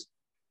differences.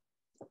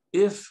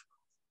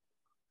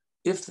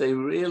 If they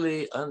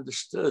really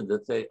understood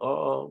that they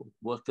all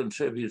were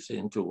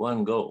contributing to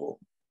one goal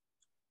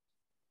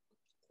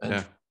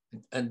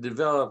and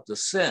developed a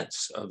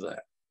sense of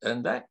that,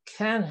 and that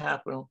can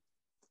happen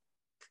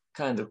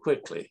kind of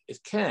quickly.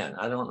 It can.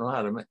 I don't know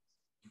how to make,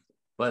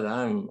 but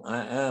I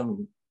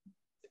am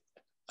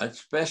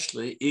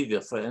especially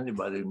eager for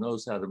anybody who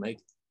knows how to make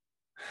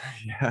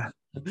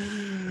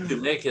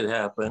it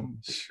happen.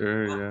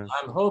 Sure, yeah.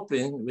 I'm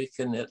hoping we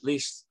can at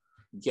least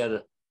get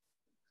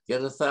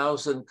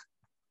 1,000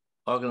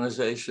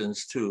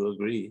 organizations to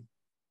agree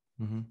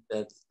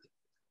that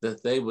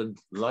that they would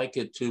like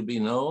it to be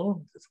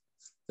known,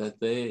 that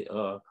they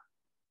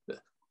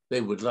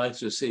would like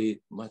to see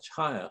much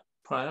higher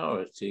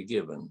priority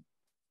given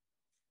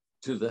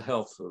to the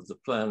health of the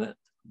planet,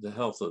 the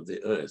health of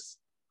the earth,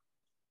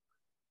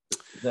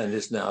 than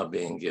is now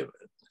being given.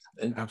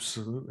 And,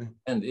 absolutely.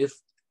 And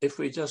if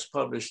we just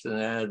published an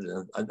ad,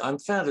 and I'm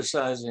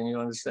fantasizing, you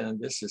understand,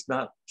 this is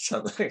not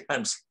something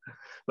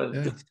but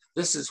yeah.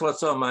 this is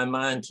what's on my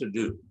mind to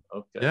do.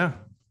 Okay. Yeah.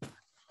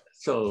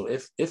 So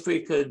if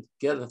we could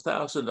get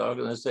 1,000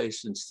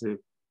 organizations to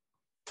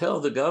tell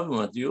the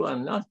government, you are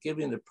not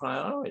giving the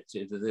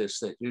priority to this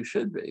that you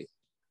should be.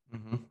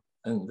 Mm-hmm.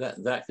 And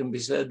that can be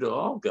said to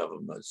all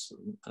governments.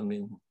 I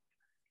mean,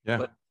 yeah.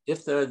 But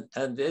if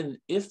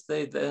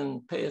they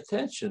then pay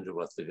attention to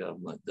what the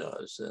government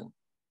does, and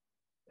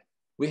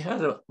we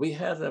had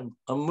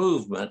a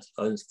movement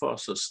for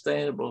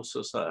sustainable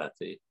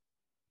society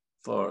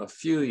for a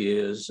few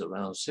years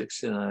around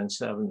 69,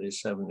 70,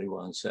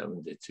 71,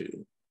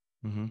 72.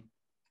 Mm-hmm.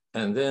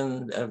 And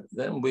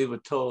then we were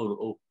told,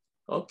 oh,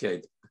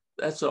 okay,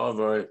 that's all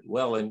very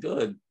well and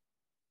good,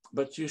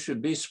 but you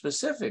should be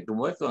specific and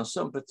work on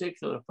some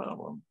particular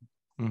problem.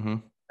 Mm-hmm.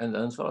 And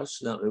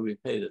unfortunately, we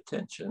paid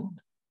attention.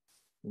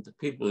 And the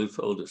people who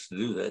told us to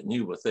do that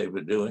knew what they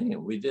were doing,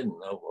 and we didn't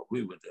know what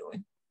we were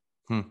doing.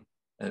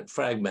 And it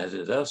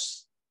fragmented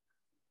us.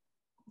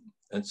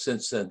 And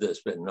since then,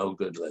 there's been no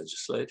good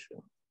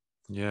legislation.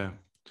 Yeah.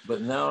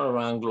 But now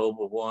around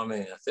global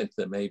warming, I think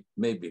that may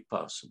be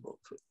possible.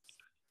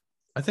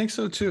 I think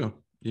so too,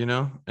 you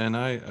know, and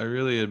I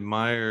really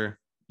admire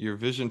your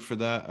vision for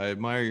that. I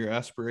admire your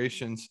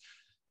aspirations,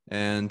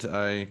 and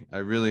I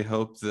really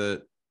hope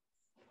that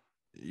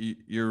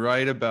you're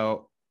right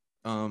about,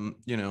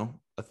 you know,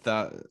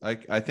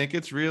 I think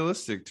it's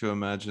realistic to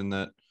imagine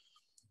that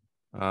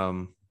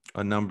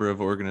a number of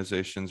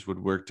organizations would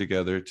work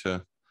together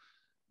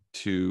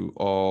to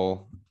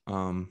all,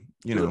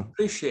 you know,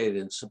 appreciate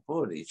and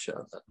support each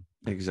other.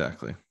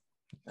 Exactly.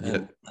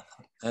 And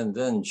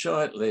then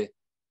jointly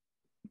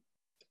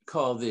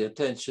call the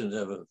attention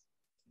of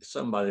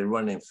somebody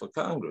running for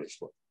Congress.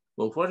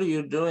 Well, what are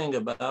you doing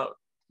about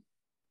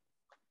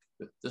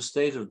the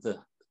state of the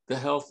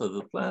health of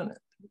the planet?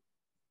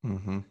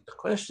 Mm-hmm. The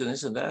question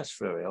isn't asked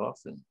very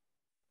often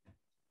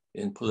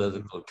in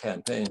political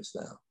campaigns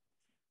now.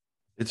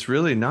 It's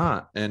really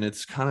not. And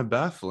it's kind of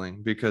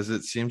baffling because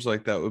it seems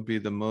like that would be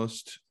the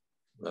most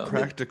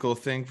practical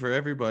thing for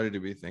everybody to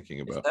be thinking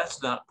about. If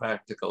that's not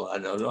practical, I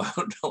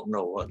don't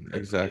know what.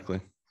 Exactly.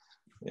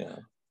 Yeah.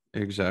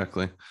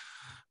 Exactly.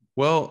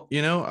 Well,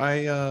 you know,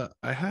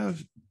 I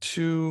have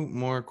two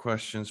more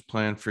questions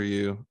planned for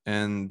you,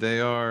 and they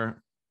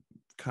are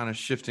kind of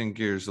shifting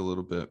gears a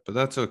little bit, but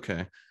that's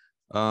okay.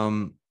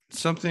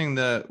 Something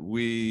that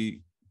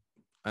we've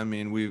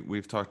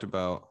talked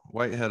about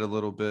Whitehead a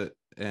little bit,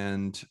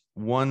 and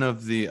one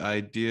of the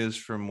ideas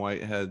from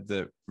Whitehead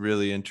that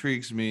really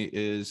intrigues me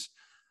is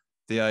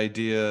the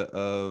idea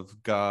of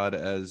God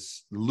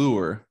as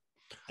lure.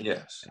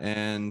 Yes.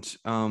 And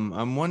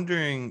I'm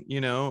wondering,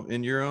 you know,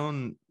 in your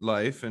own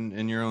life and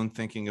in your own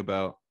thinking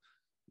about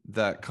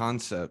that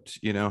concept,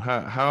 you know,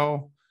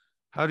 how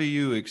do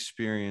you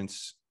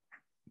experience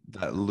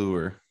that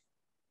lure?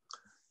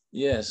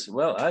 Yes,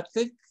 well, I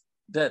think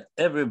that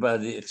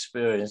everybody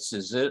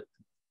experiences it.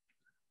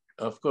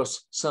 Of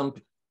course,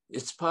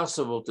 it's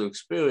possible to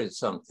experience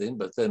something,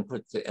 but then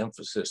put the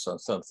emphasis on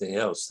something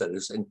else that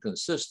is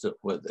inconsistent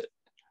with it.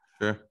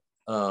 Sure.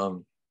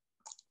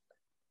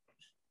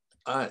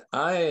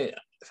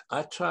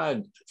 I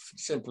tried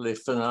simply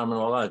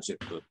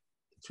phenomenologically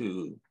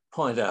to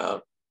point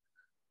out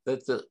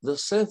that the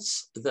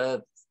sense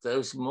that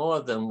there's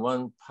more than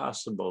one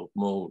possible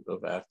mode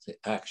of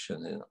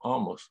action in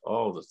almost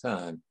all the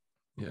time.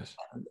 Yes.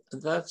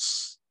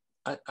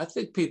 I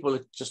think people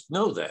just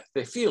know that.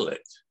 They feel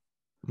it.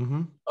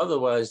 Mm-hmm.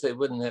 Otherwise, they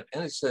wouldn't have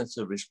any sense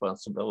of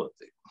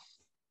responsibility.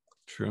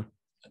 True.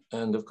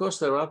 And of course,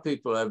 there are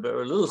people who have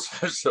very little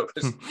sense of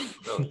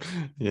responsibility.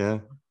 Yeah.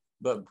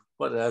 But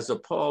what has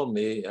appalled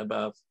me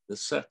about the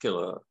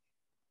secular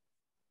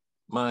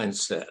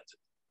mindset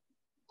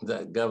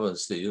that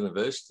governs the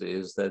university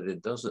is that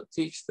it doesn't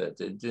teach that.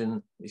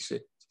 You see,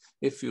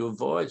 if you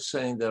avoid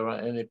saying there are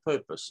any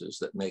purposes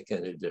that make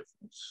any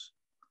difference.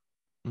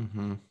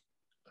 Mm-hmm.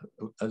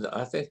 And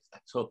I think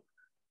so.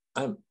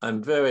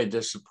 I'm very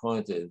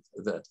disappointed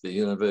that the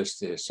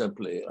university has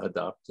simply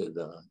adopted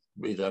a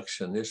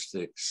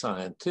reductionistic,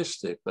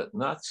 scientistic, but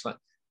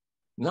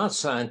not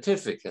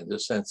scientific in the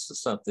sense of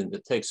something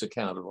that takes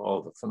account of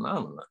all the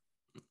phenomena.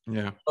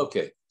 Yeah.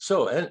 Okay.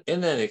 So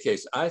in any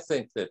case, I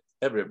think that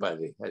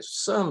everybody has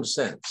some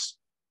sense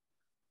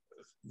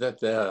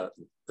that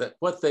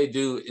what they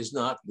do is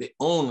not the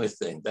only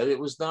thing, that it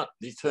was not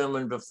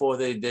determined before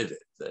they did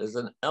it. There's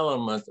an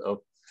element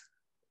of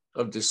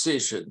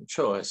decision,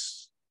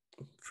 choice,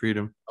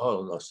 freedom.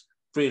 All those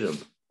freedom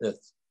that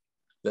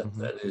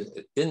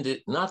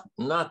is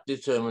not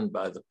determined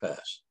by the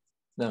past.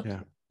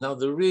 Now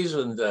the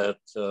reason that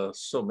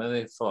so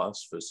many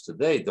philosophers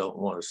today don't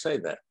want to say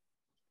that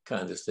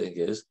kind of thing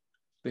is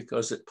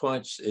because it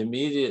points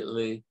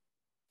immediately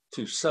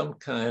to some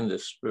kind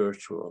of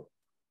spiritual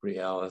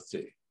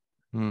reality.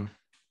 Mm.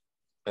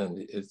 And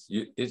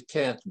it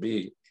can't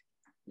be,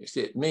 you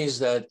see, it means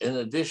that in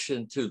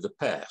addition to the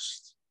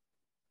past,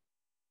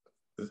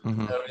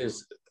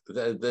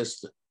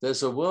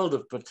 there's a world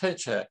of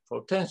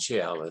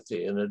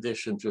potentiality in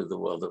addition to the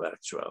world of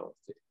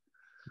actuality.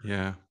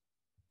 Yeah.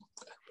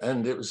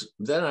 And it was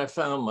then I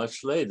found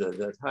much later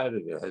that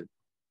Heidegger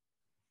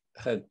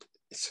had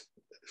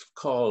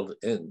called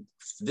and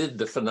did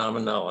the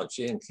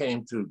phenomenology and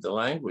came to the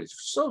language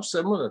so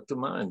similar to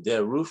mine,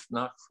 der Ruf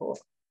nach vor,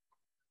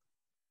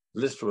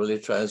 literally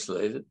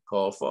translated,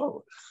 call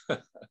forward.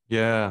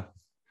 Yeah.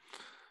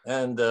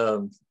 And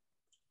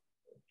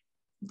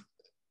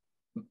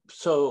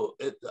so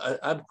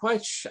I'm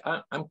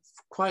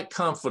quite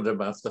confident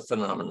about the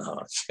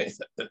phenomenology.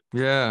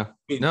 Yeah.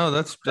 No,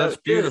 that's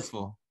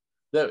beautiful.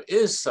 There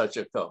is such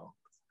a call.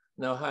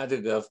 Now,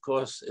 Heidegger, of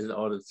course, in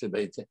order to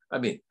maintain, I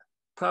mean,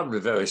 probably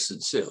very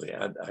sincerely,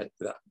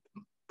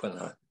 when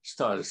I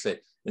started to say,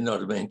 in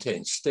order to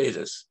maintain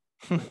status,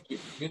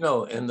 you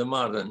know, in the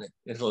modern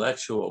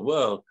intellectual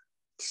world,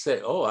 to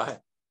say, oh,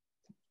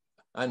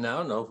 I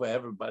now know where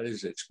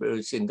everybody's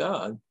experiencing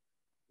God,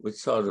 which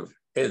sort of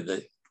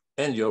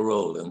end your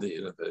role in the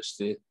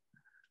university.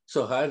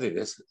 So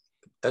Heidegger,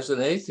 as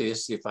an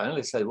atheist, he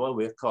finally said, well,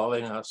 we're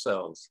calling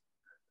ourselves.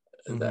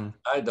 That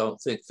I don't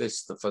think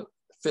fits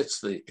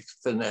the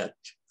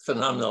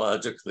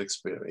phenomenological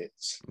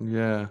experience.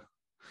 Yeah.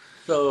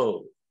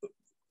 So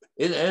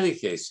in any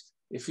case,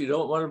 if you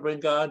don't want to bring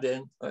God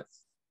in,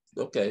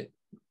 okay.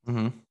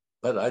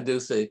 But I do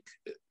think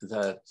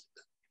that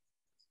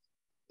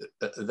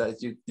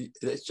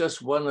it's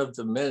just one of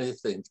the many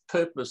things.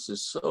 Purpose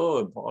is so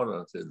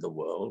important in the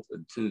world,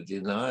 and to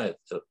deny it,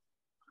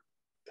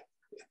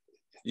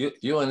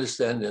 you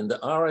understand, in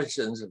the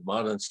origins of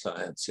modern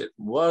science, it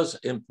was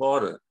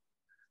important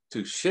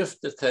to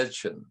shift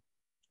attention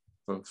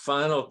from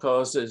final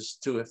causes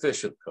to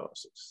efficient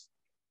causes.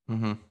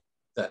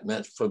 That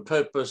meant from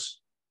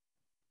purpose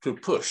to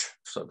push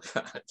some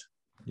kind.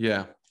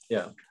 Yeah.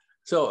 Yeah.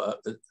 So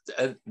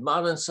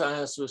modern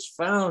science was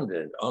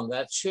founded on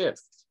that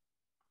shift.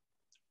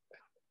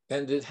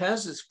 And it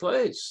has its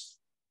place.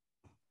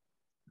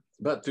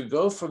 But to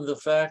go from the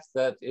fact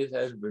that it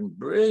has been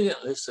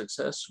brilliantly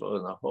successful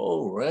in a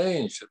whole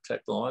range of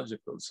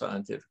technological and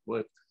scientific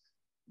work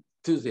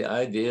to the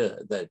idea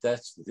that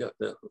that's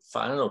the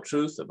final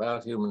truth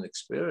about human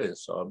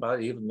experience, or about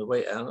even the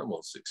way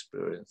animals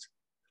experience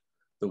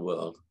the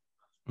world.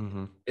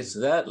 It's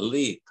that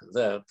leap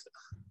that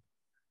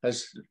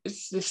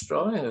it's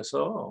destroying us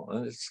all,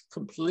 and it's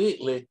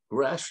completely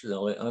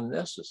rationally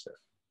unnecessary.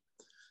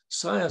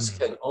 Science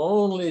can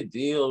only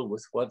deal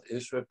with what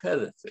is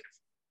repetitive.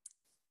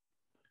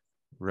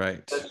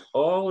 Right. That's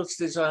all it's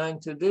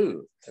designed to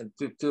do. And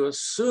to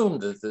assume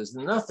that there's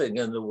nothing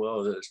in the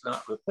world that is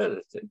not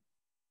repetitive,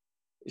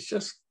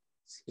 it's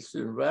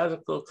in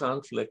radical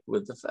conflict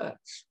with the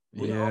facts.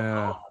 We all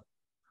know.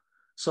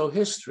 So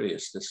history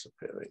is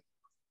disappearing.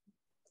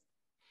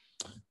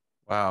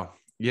 Wow.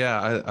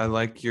 Yeah, I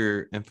like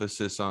your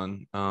emphasis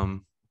on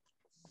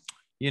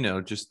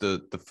just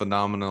the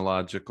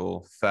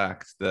phenomenological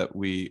fact that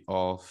we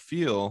all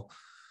feel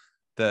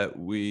that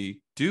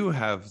we do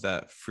have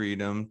that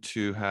freedom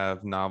to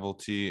have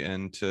novelty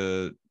and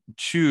to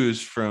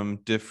choose from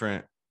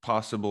different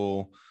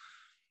possible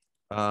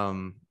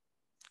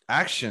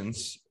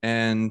actions.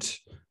 And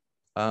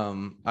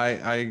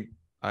I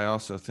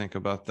also think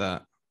about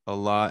that a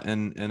lot,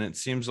 and it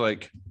seems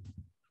like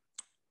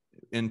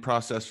in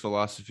process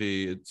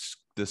philosophy, it's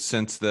the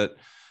sense that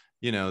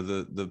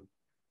the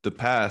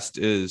past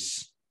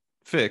is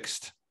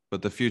fixed,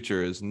 but the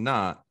future is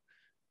not,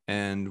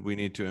 and we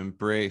need to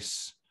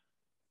embrace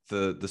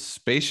the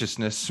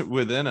spaciousness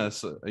within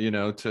us,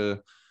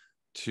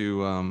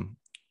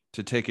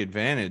 to take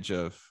advantage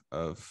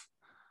of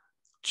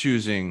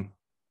choosing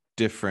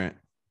different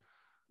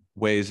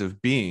ways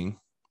of being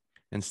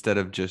instead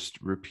of just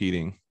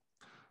repeating.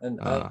 And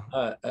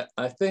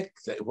I think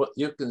that what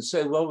you can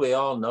say, well, we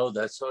all know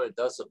that, so it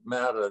doesn't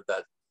matter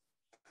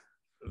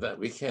that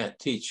we can't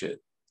teach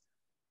it.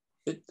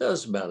 It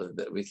does matter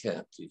that we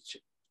can't teach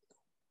it.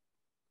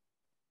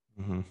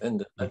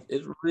 And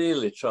it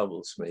really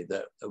troubles me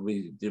that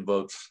we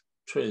devote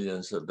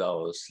trillions of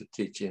dollars to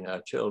teaching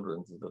our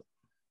children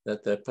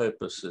that their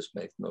purposes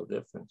make no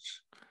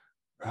difference.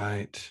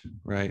 Right.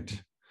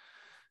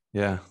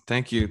 Yeah,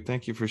 thank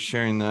you for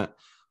sharing that.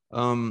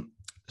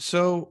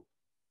 So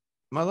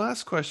my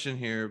last question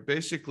here,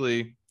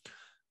 basically,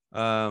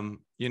 kind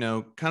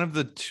of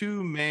the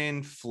two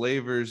main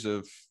flavors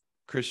of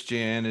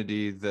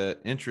Christianity that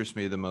interest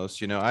me the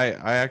most. I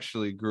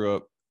actually grew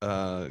up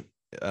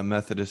a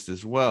Methodist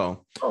as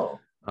well.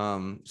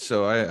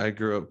 So I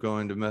grew up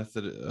going to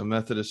a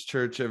Methodist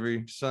church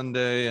every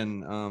Sunday, and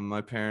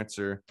my parents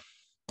are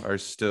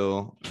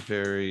still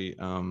very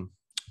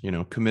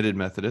committed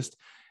Methodist.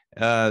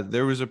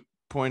 There was a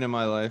point in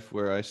my life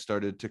where I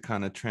started to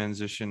kind of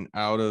transition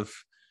out of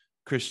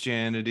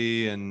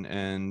Christianity and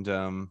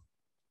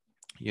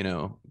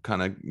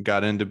kind of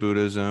got into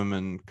Buddhism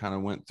and kind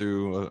of went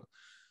through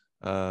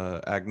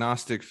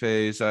agnostic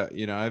phase.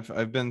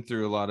 I've been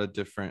through a lot of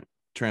different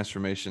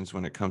transformations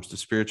when it comes to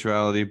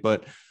spirituality,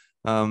 but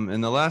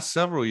in the last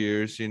several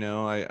years,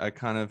 I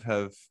kind of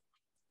have,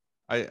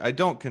 I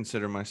don't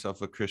consider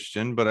myself a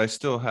Christian, but I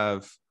still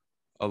have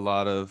a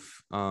lot of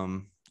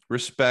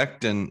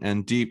respect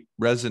and deep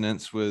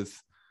resonance with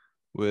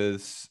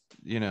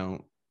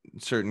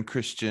certain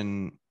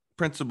Christian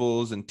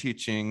principles and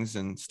teachings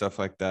and stuff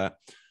like that.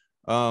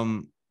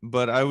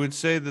 But I would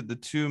say that the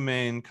two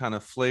main kind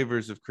of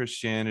flavors of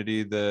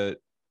Christianity that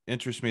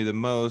interest me the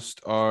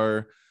most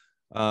are,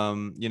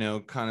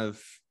 kind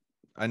of,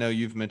 I know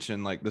you've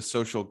mentioned like the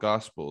social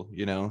gospel,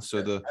 so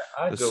I the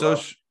grew up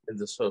social, in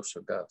the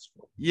social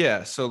gospel.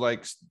 yeah. So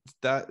like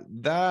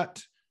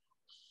that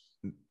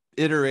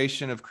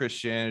iteration of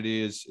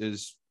Christianity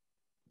is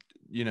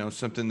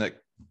something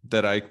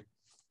that I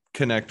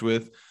connect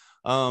with.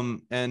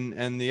 And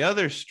the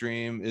other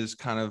stream is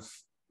kind of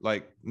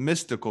like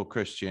mystical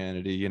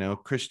Christianity,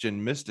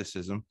 Christian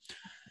mysticism.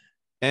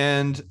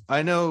 And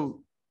I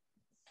know,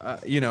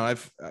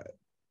 I've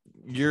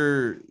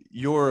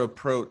your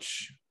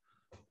approach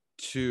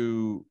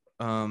to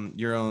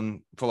your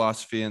own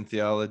philosophy and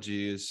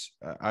theology is,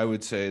 I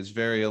would say, is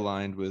very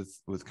aligned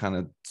with kind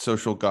of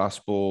social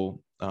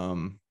gospel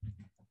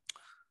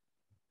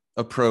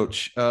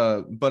approach.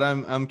 But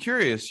I'm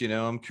curious,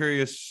 I'm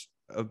curious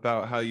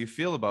about how you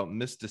feel about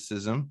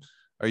mysticism.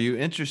 Are you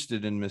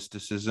interested in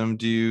mysticism?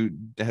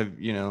 Have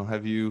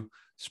you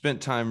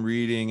spent time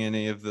reading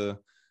any of the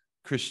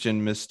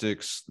Christian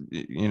mystics,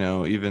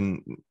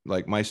 even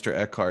like Meister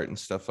Eckhart and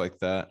stuff like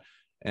that?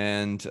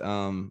 And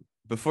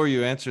before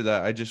you answer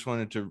that, I just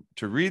wanted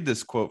to read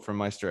this quote from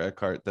Meister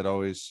Eckhart that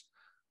always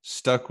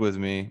stuck with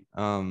me.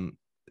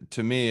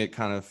 To me, it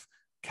kind of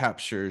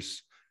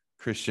captures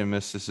Christian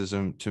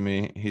mysticism to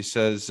me. He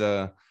says,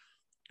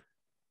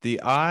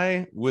 the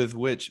eye with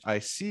which I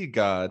see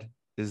God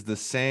is the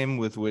same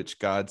with which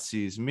God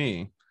sees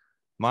me.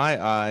 My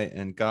eye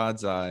and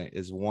God's eye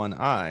is one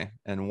eye,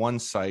 and one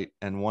sight,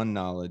 and one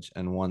knowledge,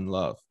 and one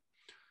love.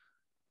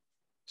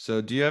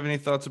 So do you have any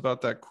thoughts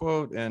about that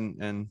quote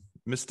and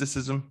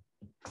mysticism?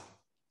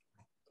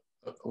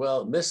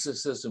 Well,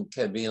 mysticism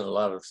can mean a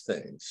lot of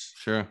things.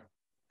 Sure.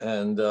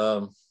 And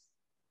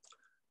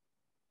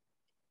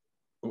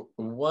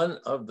one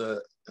of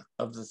the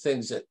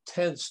things that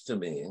tends to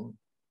mean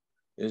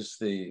is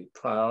the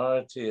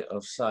priority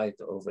of sight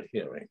over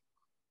hearing.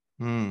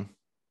 Hmm.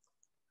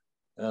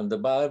 And the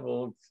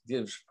Bible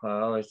gives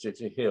priority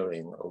to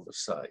hearing over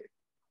sight.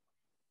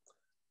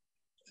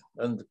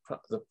 And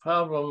the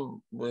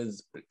problem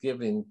with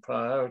giving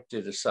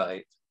priority to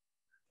sight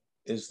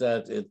is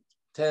that it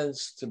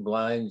tends to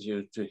blind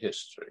you to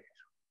history.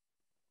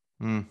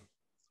 Hmm.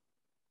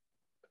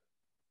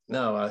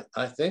 Now,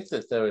 I think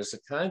that there is a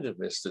kind of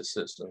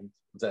mysticism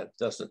that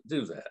doesn't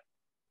do that,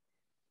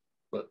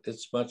 but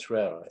it's much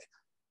rarer.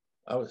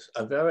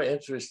 I'm very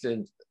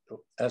interested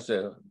as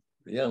a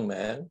young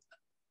man.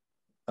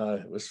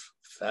 I was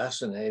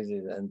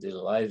fascinated and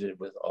delighted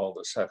with all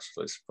the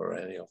sexless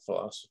perennial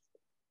philosophy.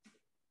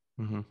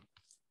 Mm-hmm.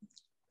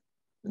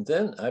 And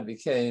then I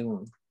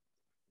became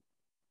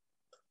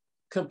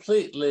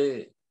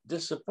completely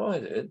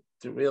disappointed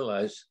to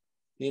realize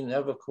he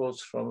never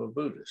quotes from a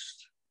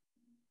Buddhist.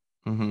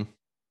 Mm-hmm.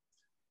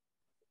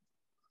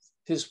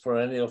 His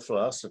perennial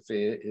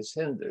philosophy is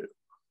Hindu.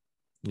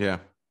 Yeah.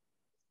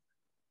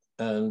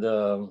 And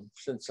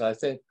since I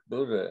think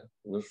Buddha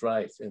was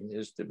right in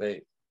his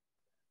debate,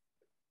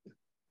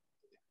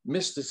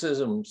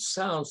 mysticism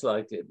sounds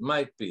like it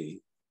might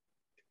be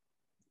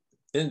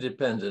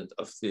independent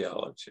of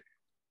theology.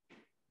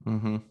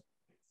 Mm-hmm.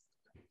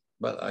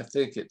 But I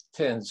think it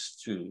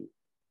tends to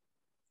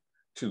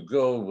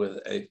go with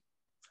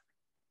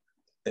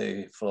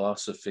a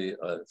philosophy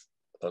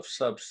of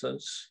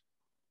substance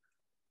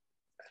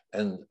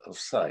and of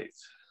sight.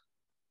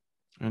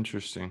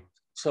 Interesting.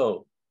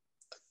 So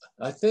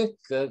I think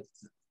that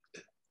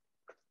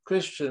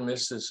Christian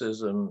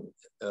mysticism,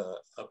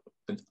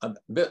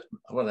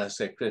 when I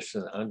say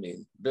Christian, I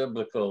mean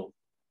biblical,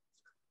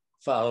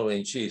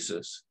 following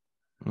Jesus.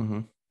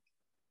 Mm-hmm.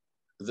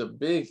 The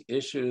big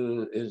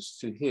issue is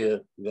to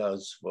hear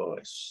God's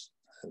voice.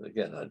 And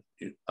again,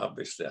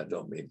 obviously I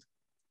don't mean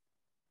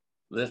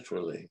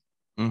literally.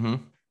 Mm-hmm.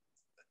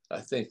 I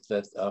think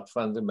that our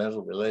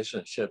fundamental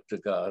relationship to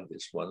God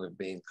is one of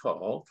being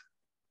called.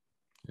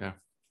 Yeah.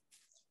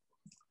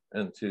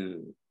 And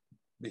to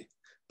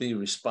be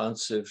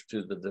responsive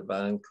to the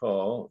divine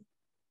call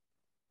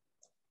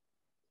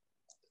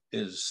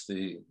is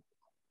the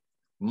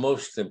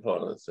most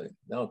important thing.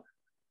 Now,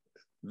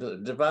 the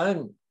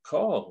divine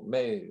call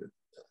may,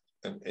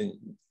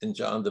 in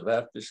John the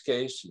Baptist's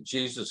case, in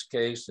Jesus'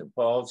 case, in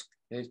Paul's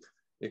case,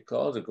 they're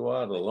called to go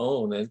out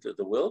alone into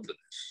the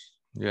wilderness.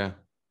 Yeah.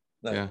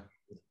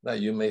 Now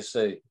you may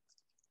say,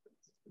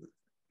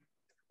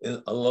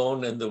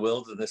 alone in the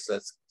wilderness,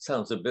 that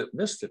sounds a bit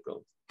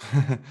mystical.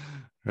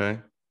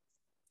 Right.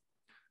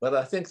 But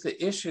I think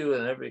the issue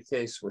in every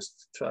case was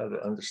to try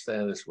to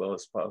understand as well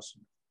as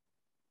possible.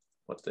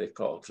 what they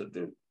call to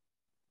do.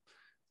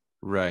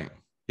 Right.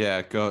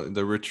 Yeah, go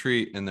the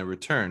retreat and the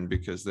return,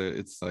 because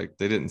it's like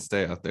they didn't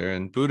stay out there,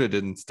 and Buddha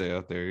didn't stay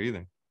out there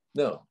either.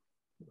 No.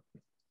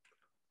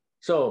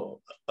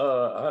 So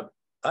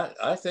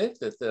I think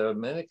that there are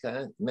many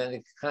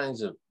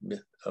kinds of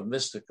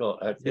mystical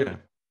activity.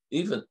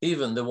 Yeah.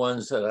 Even the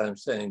ones that I'm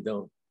saying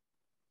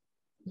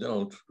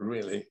don't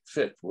really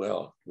fit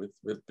well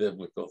with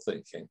biblical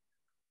thinking.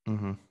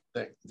 Mm-hmm.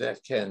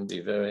 That can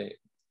be very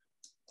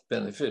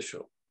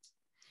beneficial.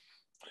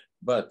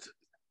 But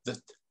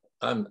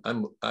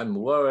I'm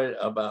worried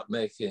about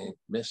making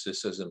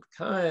mysticism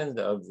kind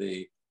of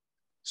the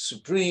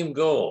supreme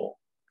goal.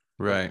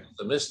 Right.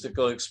 The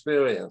mystical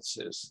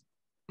experiences,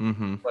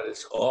 Mm-hmm. what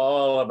it's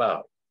all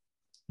about.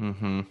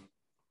 Mm-hmm.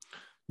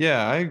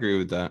 Yeah, I agree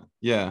with that.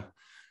 Yeah.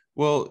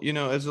 Well,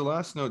 as a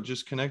last note,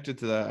 just connected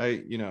to that,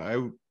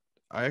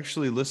 I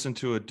actually listened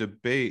to a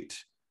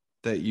debate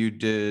that you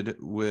did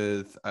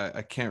with,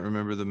 I can't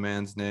remember the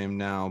man's name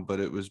now, but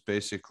it was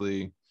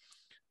basically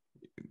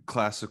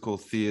classical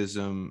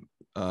theism.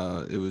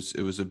 It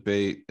was a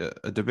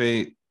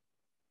debate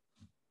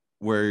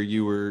where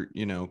you were,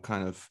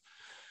 kind of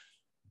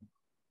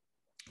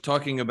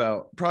talking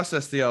about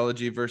process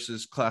theology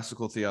versus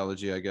classical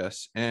theology, I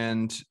guess.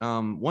 And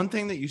one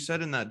thing that you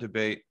said in that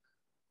debate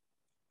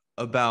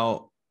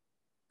about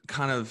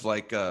kind of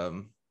like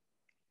a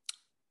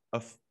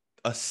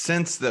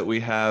sense that we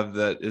have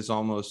that is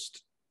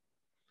almost,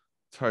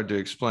 it's hard to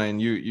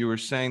explain. You were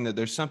saying that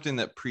there's something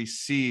that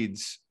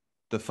precedes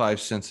the five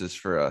senses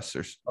for us,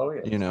 or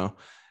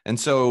and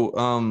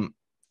so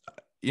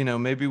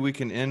maybe we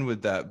can end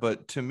with that.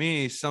 But to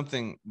me,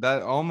 something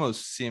that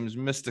almost seems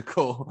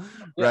mystical,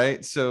 Yeah.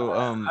 right? So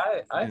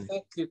I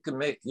think you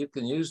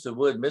can use the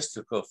word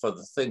mystical for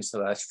the things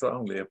that I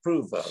strongly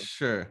approve of.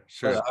 Sure.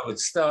 But I would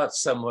start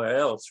somewhere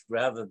else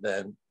rather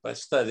than by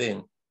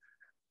studying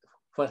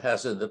what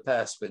has in the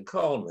past been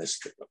called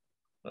mystical.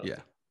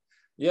 Yeah.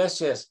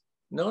 Yes.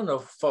 No.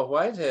 For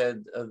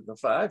Whitehead, the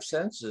five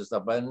senses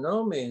are by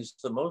no means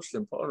the most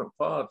important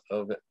part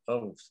of it.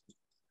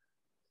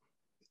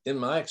 In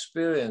my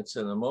experience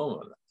in a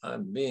moment,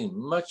 I'm being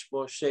much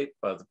more shaped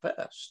by the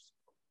past.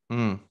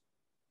 Mm.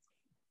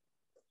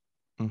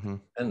 Mm-hmm.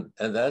 And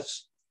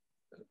that's,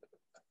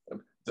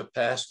 the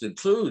past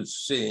includes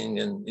seeing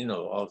and,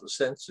 all the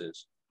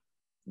senses,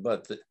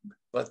 but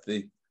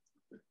the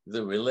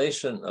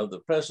relation of the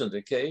present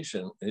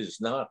occasion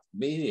is not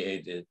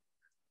mediated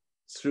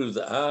through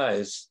the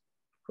eyes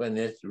when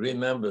it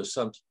remembers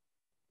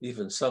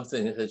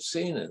something it had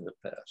seen in the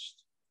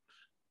past.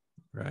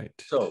 Right.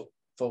 So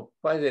for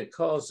Whitehead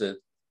calls it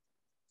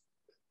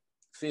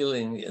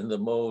feeling in the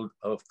mode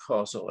of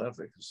causal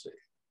efficacy.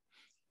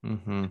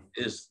 Mm-hmm.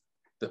 Is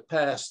the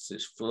past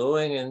is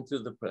flowing into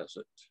the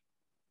present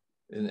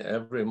in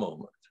every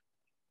moment.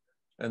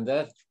 And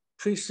that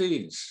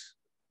precedes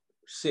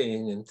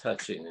seeing and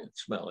touching and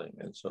smelling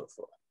and so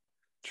forth.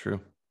 True.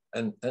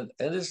 And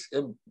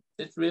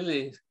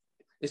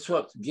it's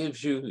what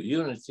gives you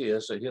unity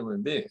as a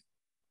human being.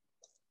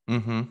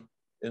 Mm-hmm.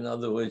 In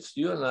other words,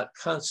 you're not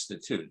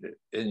constituted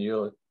in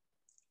your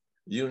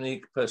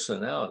unique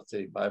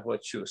personality by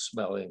what you're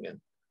smelling and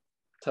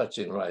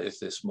touching right at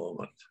this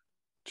moment.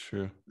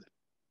 True.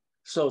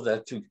 So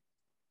that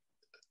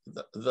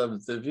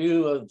the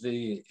view of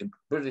the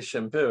British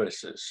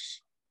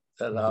empiricists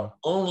that our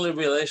only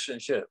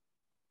relationship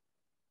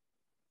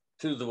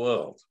to the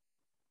world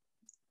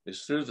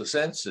is through the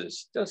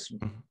senses just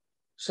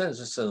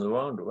sends us in the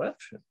wrong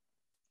direction.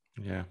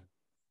 Yeah.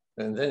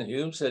 And then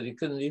Hume said he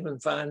couldn't even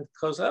find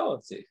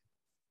causality.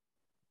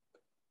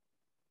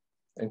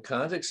 And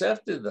Kant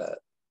accepted that.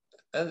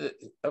 And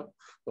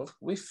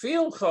we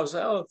feel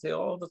causality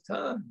all the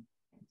time.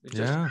 We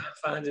just can't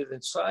find it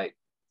in sight.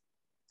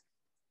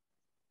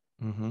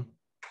 Mm-hmm.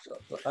 So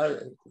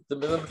the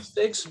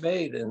mistakes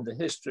made in the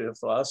history of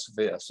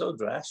philosophy are so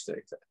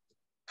drastic.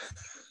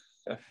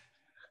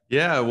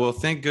 Yeah, well,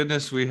 thank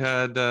goodness we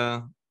had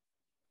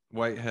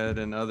Whitehead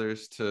and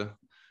others to,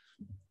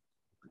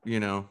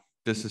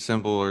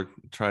 disassemble or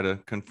try to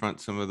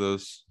confront some of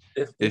those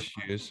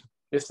issues.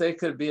 If they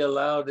could be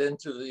allowed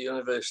into the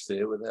university,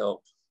 it would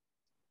help.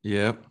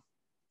 Yep,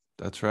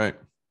 that's right.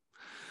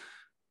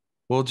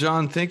 Well,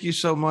 John, thank you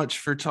so much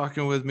for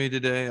talking with me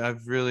today.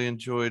 I've really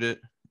enjoyed it,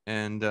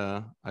 and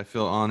I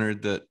feel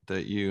honored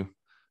that you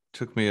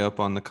took me up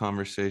on the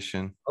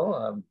conversation. Oh,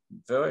 I'm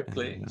very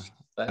pleased.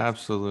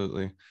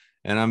 Absolutely.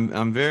 And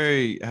I'm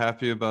very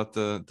happy about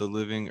the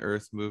Living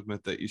Earth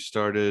movement that you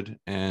started,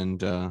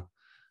 and I'm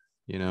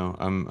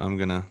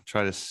gonna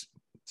try to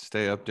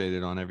stay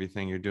updated on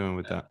everything you're doing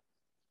with that.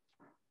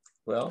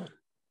 Well,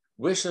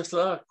 wish us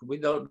luck. We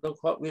don't know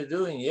what we're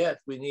doing yet.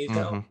 We need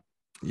help.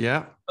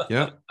 Yeah.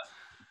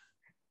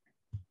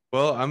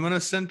 Well, I'm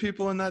gonna send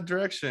people in that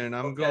direction.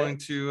 I'm going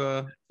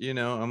to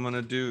I'm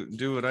gonna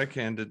do what I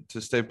can to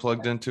stay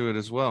plugged into it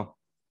as well.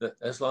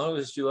 As long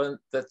as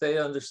that they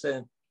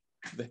understand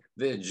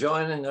they're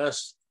joining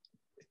us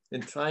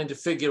in trying to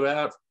figure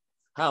out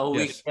how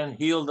we can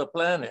heal the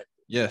planet.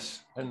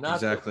 Yes. And not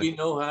that we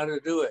know how to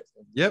do it.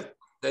 Yep.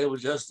 they will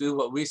just do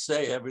what we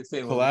say.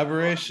 Everything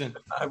Collaboration.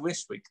 I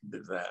wish we could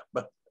do that,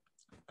 but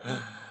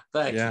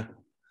thank Yeah. you.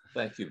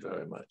 Thank you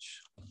very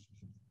much.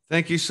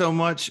 Thank you so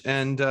much.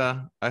 And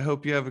I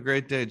hope you have a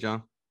great day,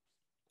 John.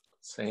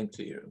 Same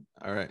to you.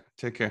 All right.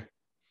 Take care.